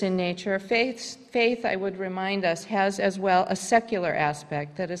religious in nature, faith, I would remind us, has as well a secular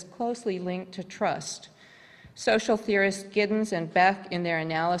aspect that is closely linked to trust. Social theorists Giddens and Beck, in their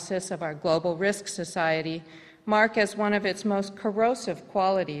analysis of our global risk society, mark as one of its most corrosive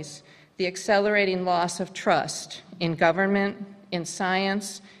qualities the accelerating loss of trust in government, in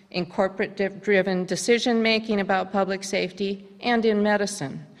science, in corporate-driven decision-making about public safety, and in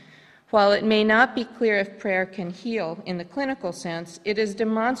medicine. While it may not be clear if prayer can heal in the clinical sense, it is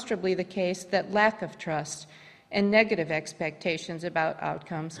demonstrably the case that lack of trust and negative expectations about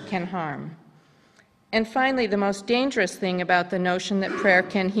outcomes can harm. And finally, the most dangerous thing about the notion that prayer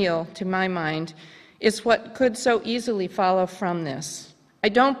can heal, to my mind, is what could so easily follow from this. I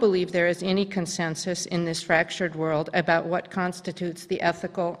don't believe there is any consensus in this fractured world about what constitutes the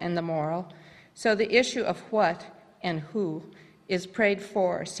ethical and the moral, so the issue of what and who is prayed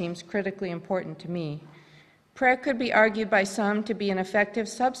for seems critically important to me. Prayer could be argued by some to be an effective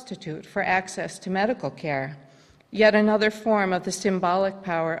substitute for access to medical care, yet another form of the symbolic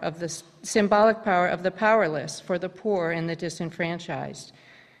power of the powerless for the poor and the disenfranchised.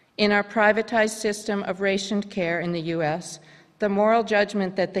 In our privatized system of rationed care in the U.S., the moral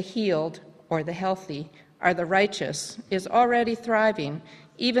judgment that the healed, or the healthy, are the righteous is already thriving,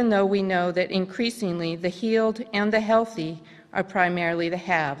 even though we know that increasingly the healed and the healthy are primarily the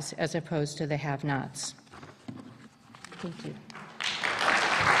haves as opposed to the have-nots. Thank you.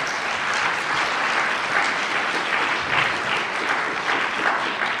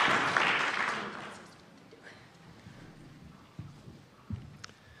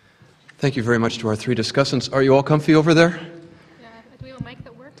 Thank you very much to our three discussants. Are you all comfy over there? Yeah, do we have a mic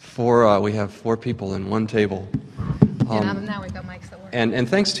that works? We have 4 people in one table. Now we've got mics that work. And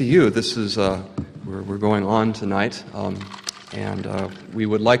thanks to you, this is we're going on tonight, and we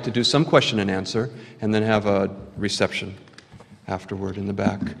would like to do some question and answer, and then have a reception afterward in the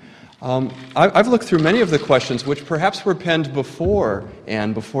back. I've looked through many of the questions, which perhaps were penned before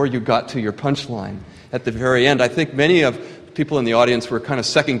you got to your punchline at the very end. I think many of people in the audience were kind of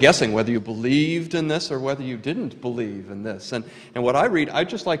second-guessing whether you believed in this or whether you didn't believe in this. And what I read, I'd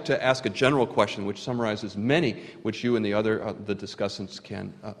just like to ask a general question which summarizes many, which you and the other the discussants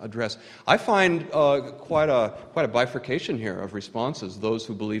can address. I find quite a bifurcation here of responses. Those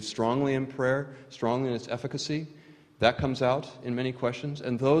who believe strongly in prayer, strongly in its efficacy, that comes out in many questions.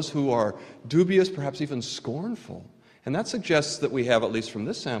 And those who are dubious, perhaps even scornful. And that suggests that we have, at least from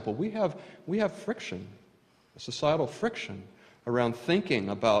this sample, we have friction. Societal friction around thinking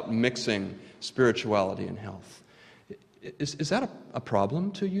about mixing spirituality and health. Is that a problem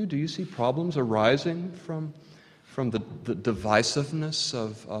to you? Do you see problems arising from the divisiveness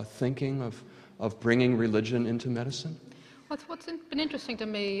of thinking of bringing religion into medicine? What's been interesting to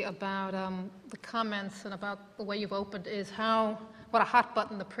me about the comments and about the way you've opened is what a hot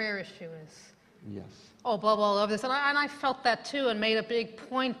button the prayer issue is. Yes. Oh, blah, blah, blah, this. And I felt that too and made a big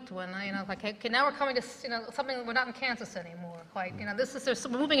point when okay, now we're coming to, something, we're not in Kansas anymore. Quite, there's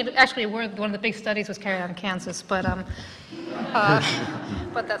moving into, actually, one of the big studies was carried out in Kansas, but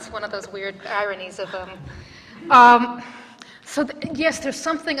that's one of those weird ironies of, yes, there's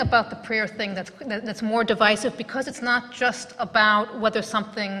something about the prayer thing that's more divisive because it's not just about whether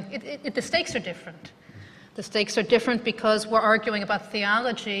something, the stakes are different. The stakes are different because we're arguing about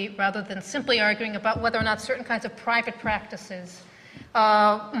theology rather than simply arguing about whether or not certain kinds of private practices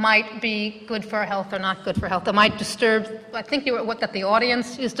might be good for our health or not good for health. That might disturb, I think that the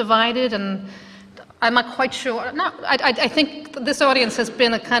audience is divided, and I'm not quite sure. No, I think this audience has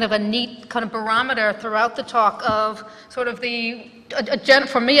been a kind of a neat kind of barometer throughout the talk of sort of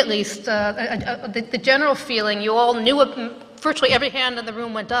for me at least, the general feeling. You all knew it, virtually every hand in the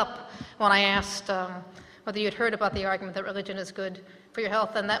room went up when I asked whether you had heard about the argument that religion is good for your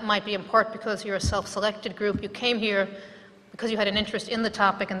health, and that might be in part because you're a self-selected group. You came here because you had an interest in the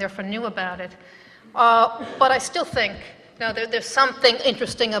topic and therefore knew about it. But I still think there's something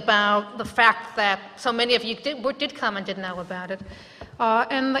interesting about the fact that so many of you did come and did know about it,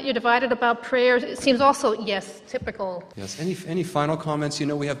 and that you're divided about prayer. It seems also, yes, typical. Yes. Any final comments?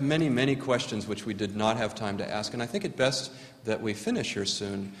 We have many, many questions which we did not have time to ask, and I think it best that we finish here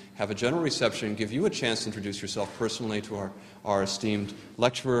soon, have a general reception, give you a chance to introduce yourself personally to our esteemed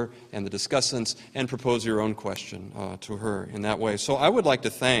lecturer and the discussants, and propose your own question to her in that way. So I would like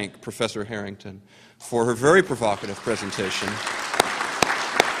to thank Professor Harrington for her very provocative presentation.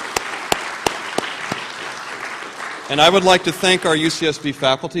 And I would like to thank our UCSB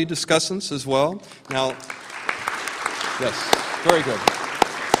faculty discussants as well. Now, yes, very good.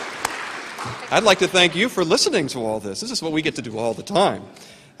 I'd like to thank you for listening to all this. This is what we get to do all the time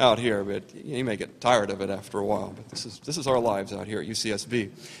out here, but you may get tired of it after a while. But this is our lives out here at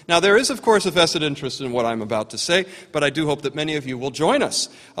UCSB. Now, there is, of course, a vested interest in what I'm about to say, but I do hope that many of you will join us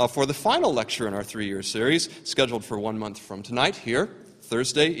for the final lecture in our 3-year series, scheduled for 1 month from tonight here,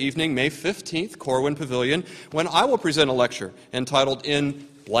 Thursday evening, May 15th, Corwin Pavilion, when I will present a lecture entitled In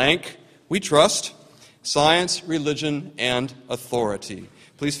Blank We Trust, Science, Religion, and Authority.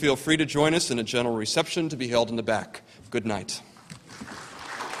 Please feel free to join us in a general reception to be held in the back. Good night.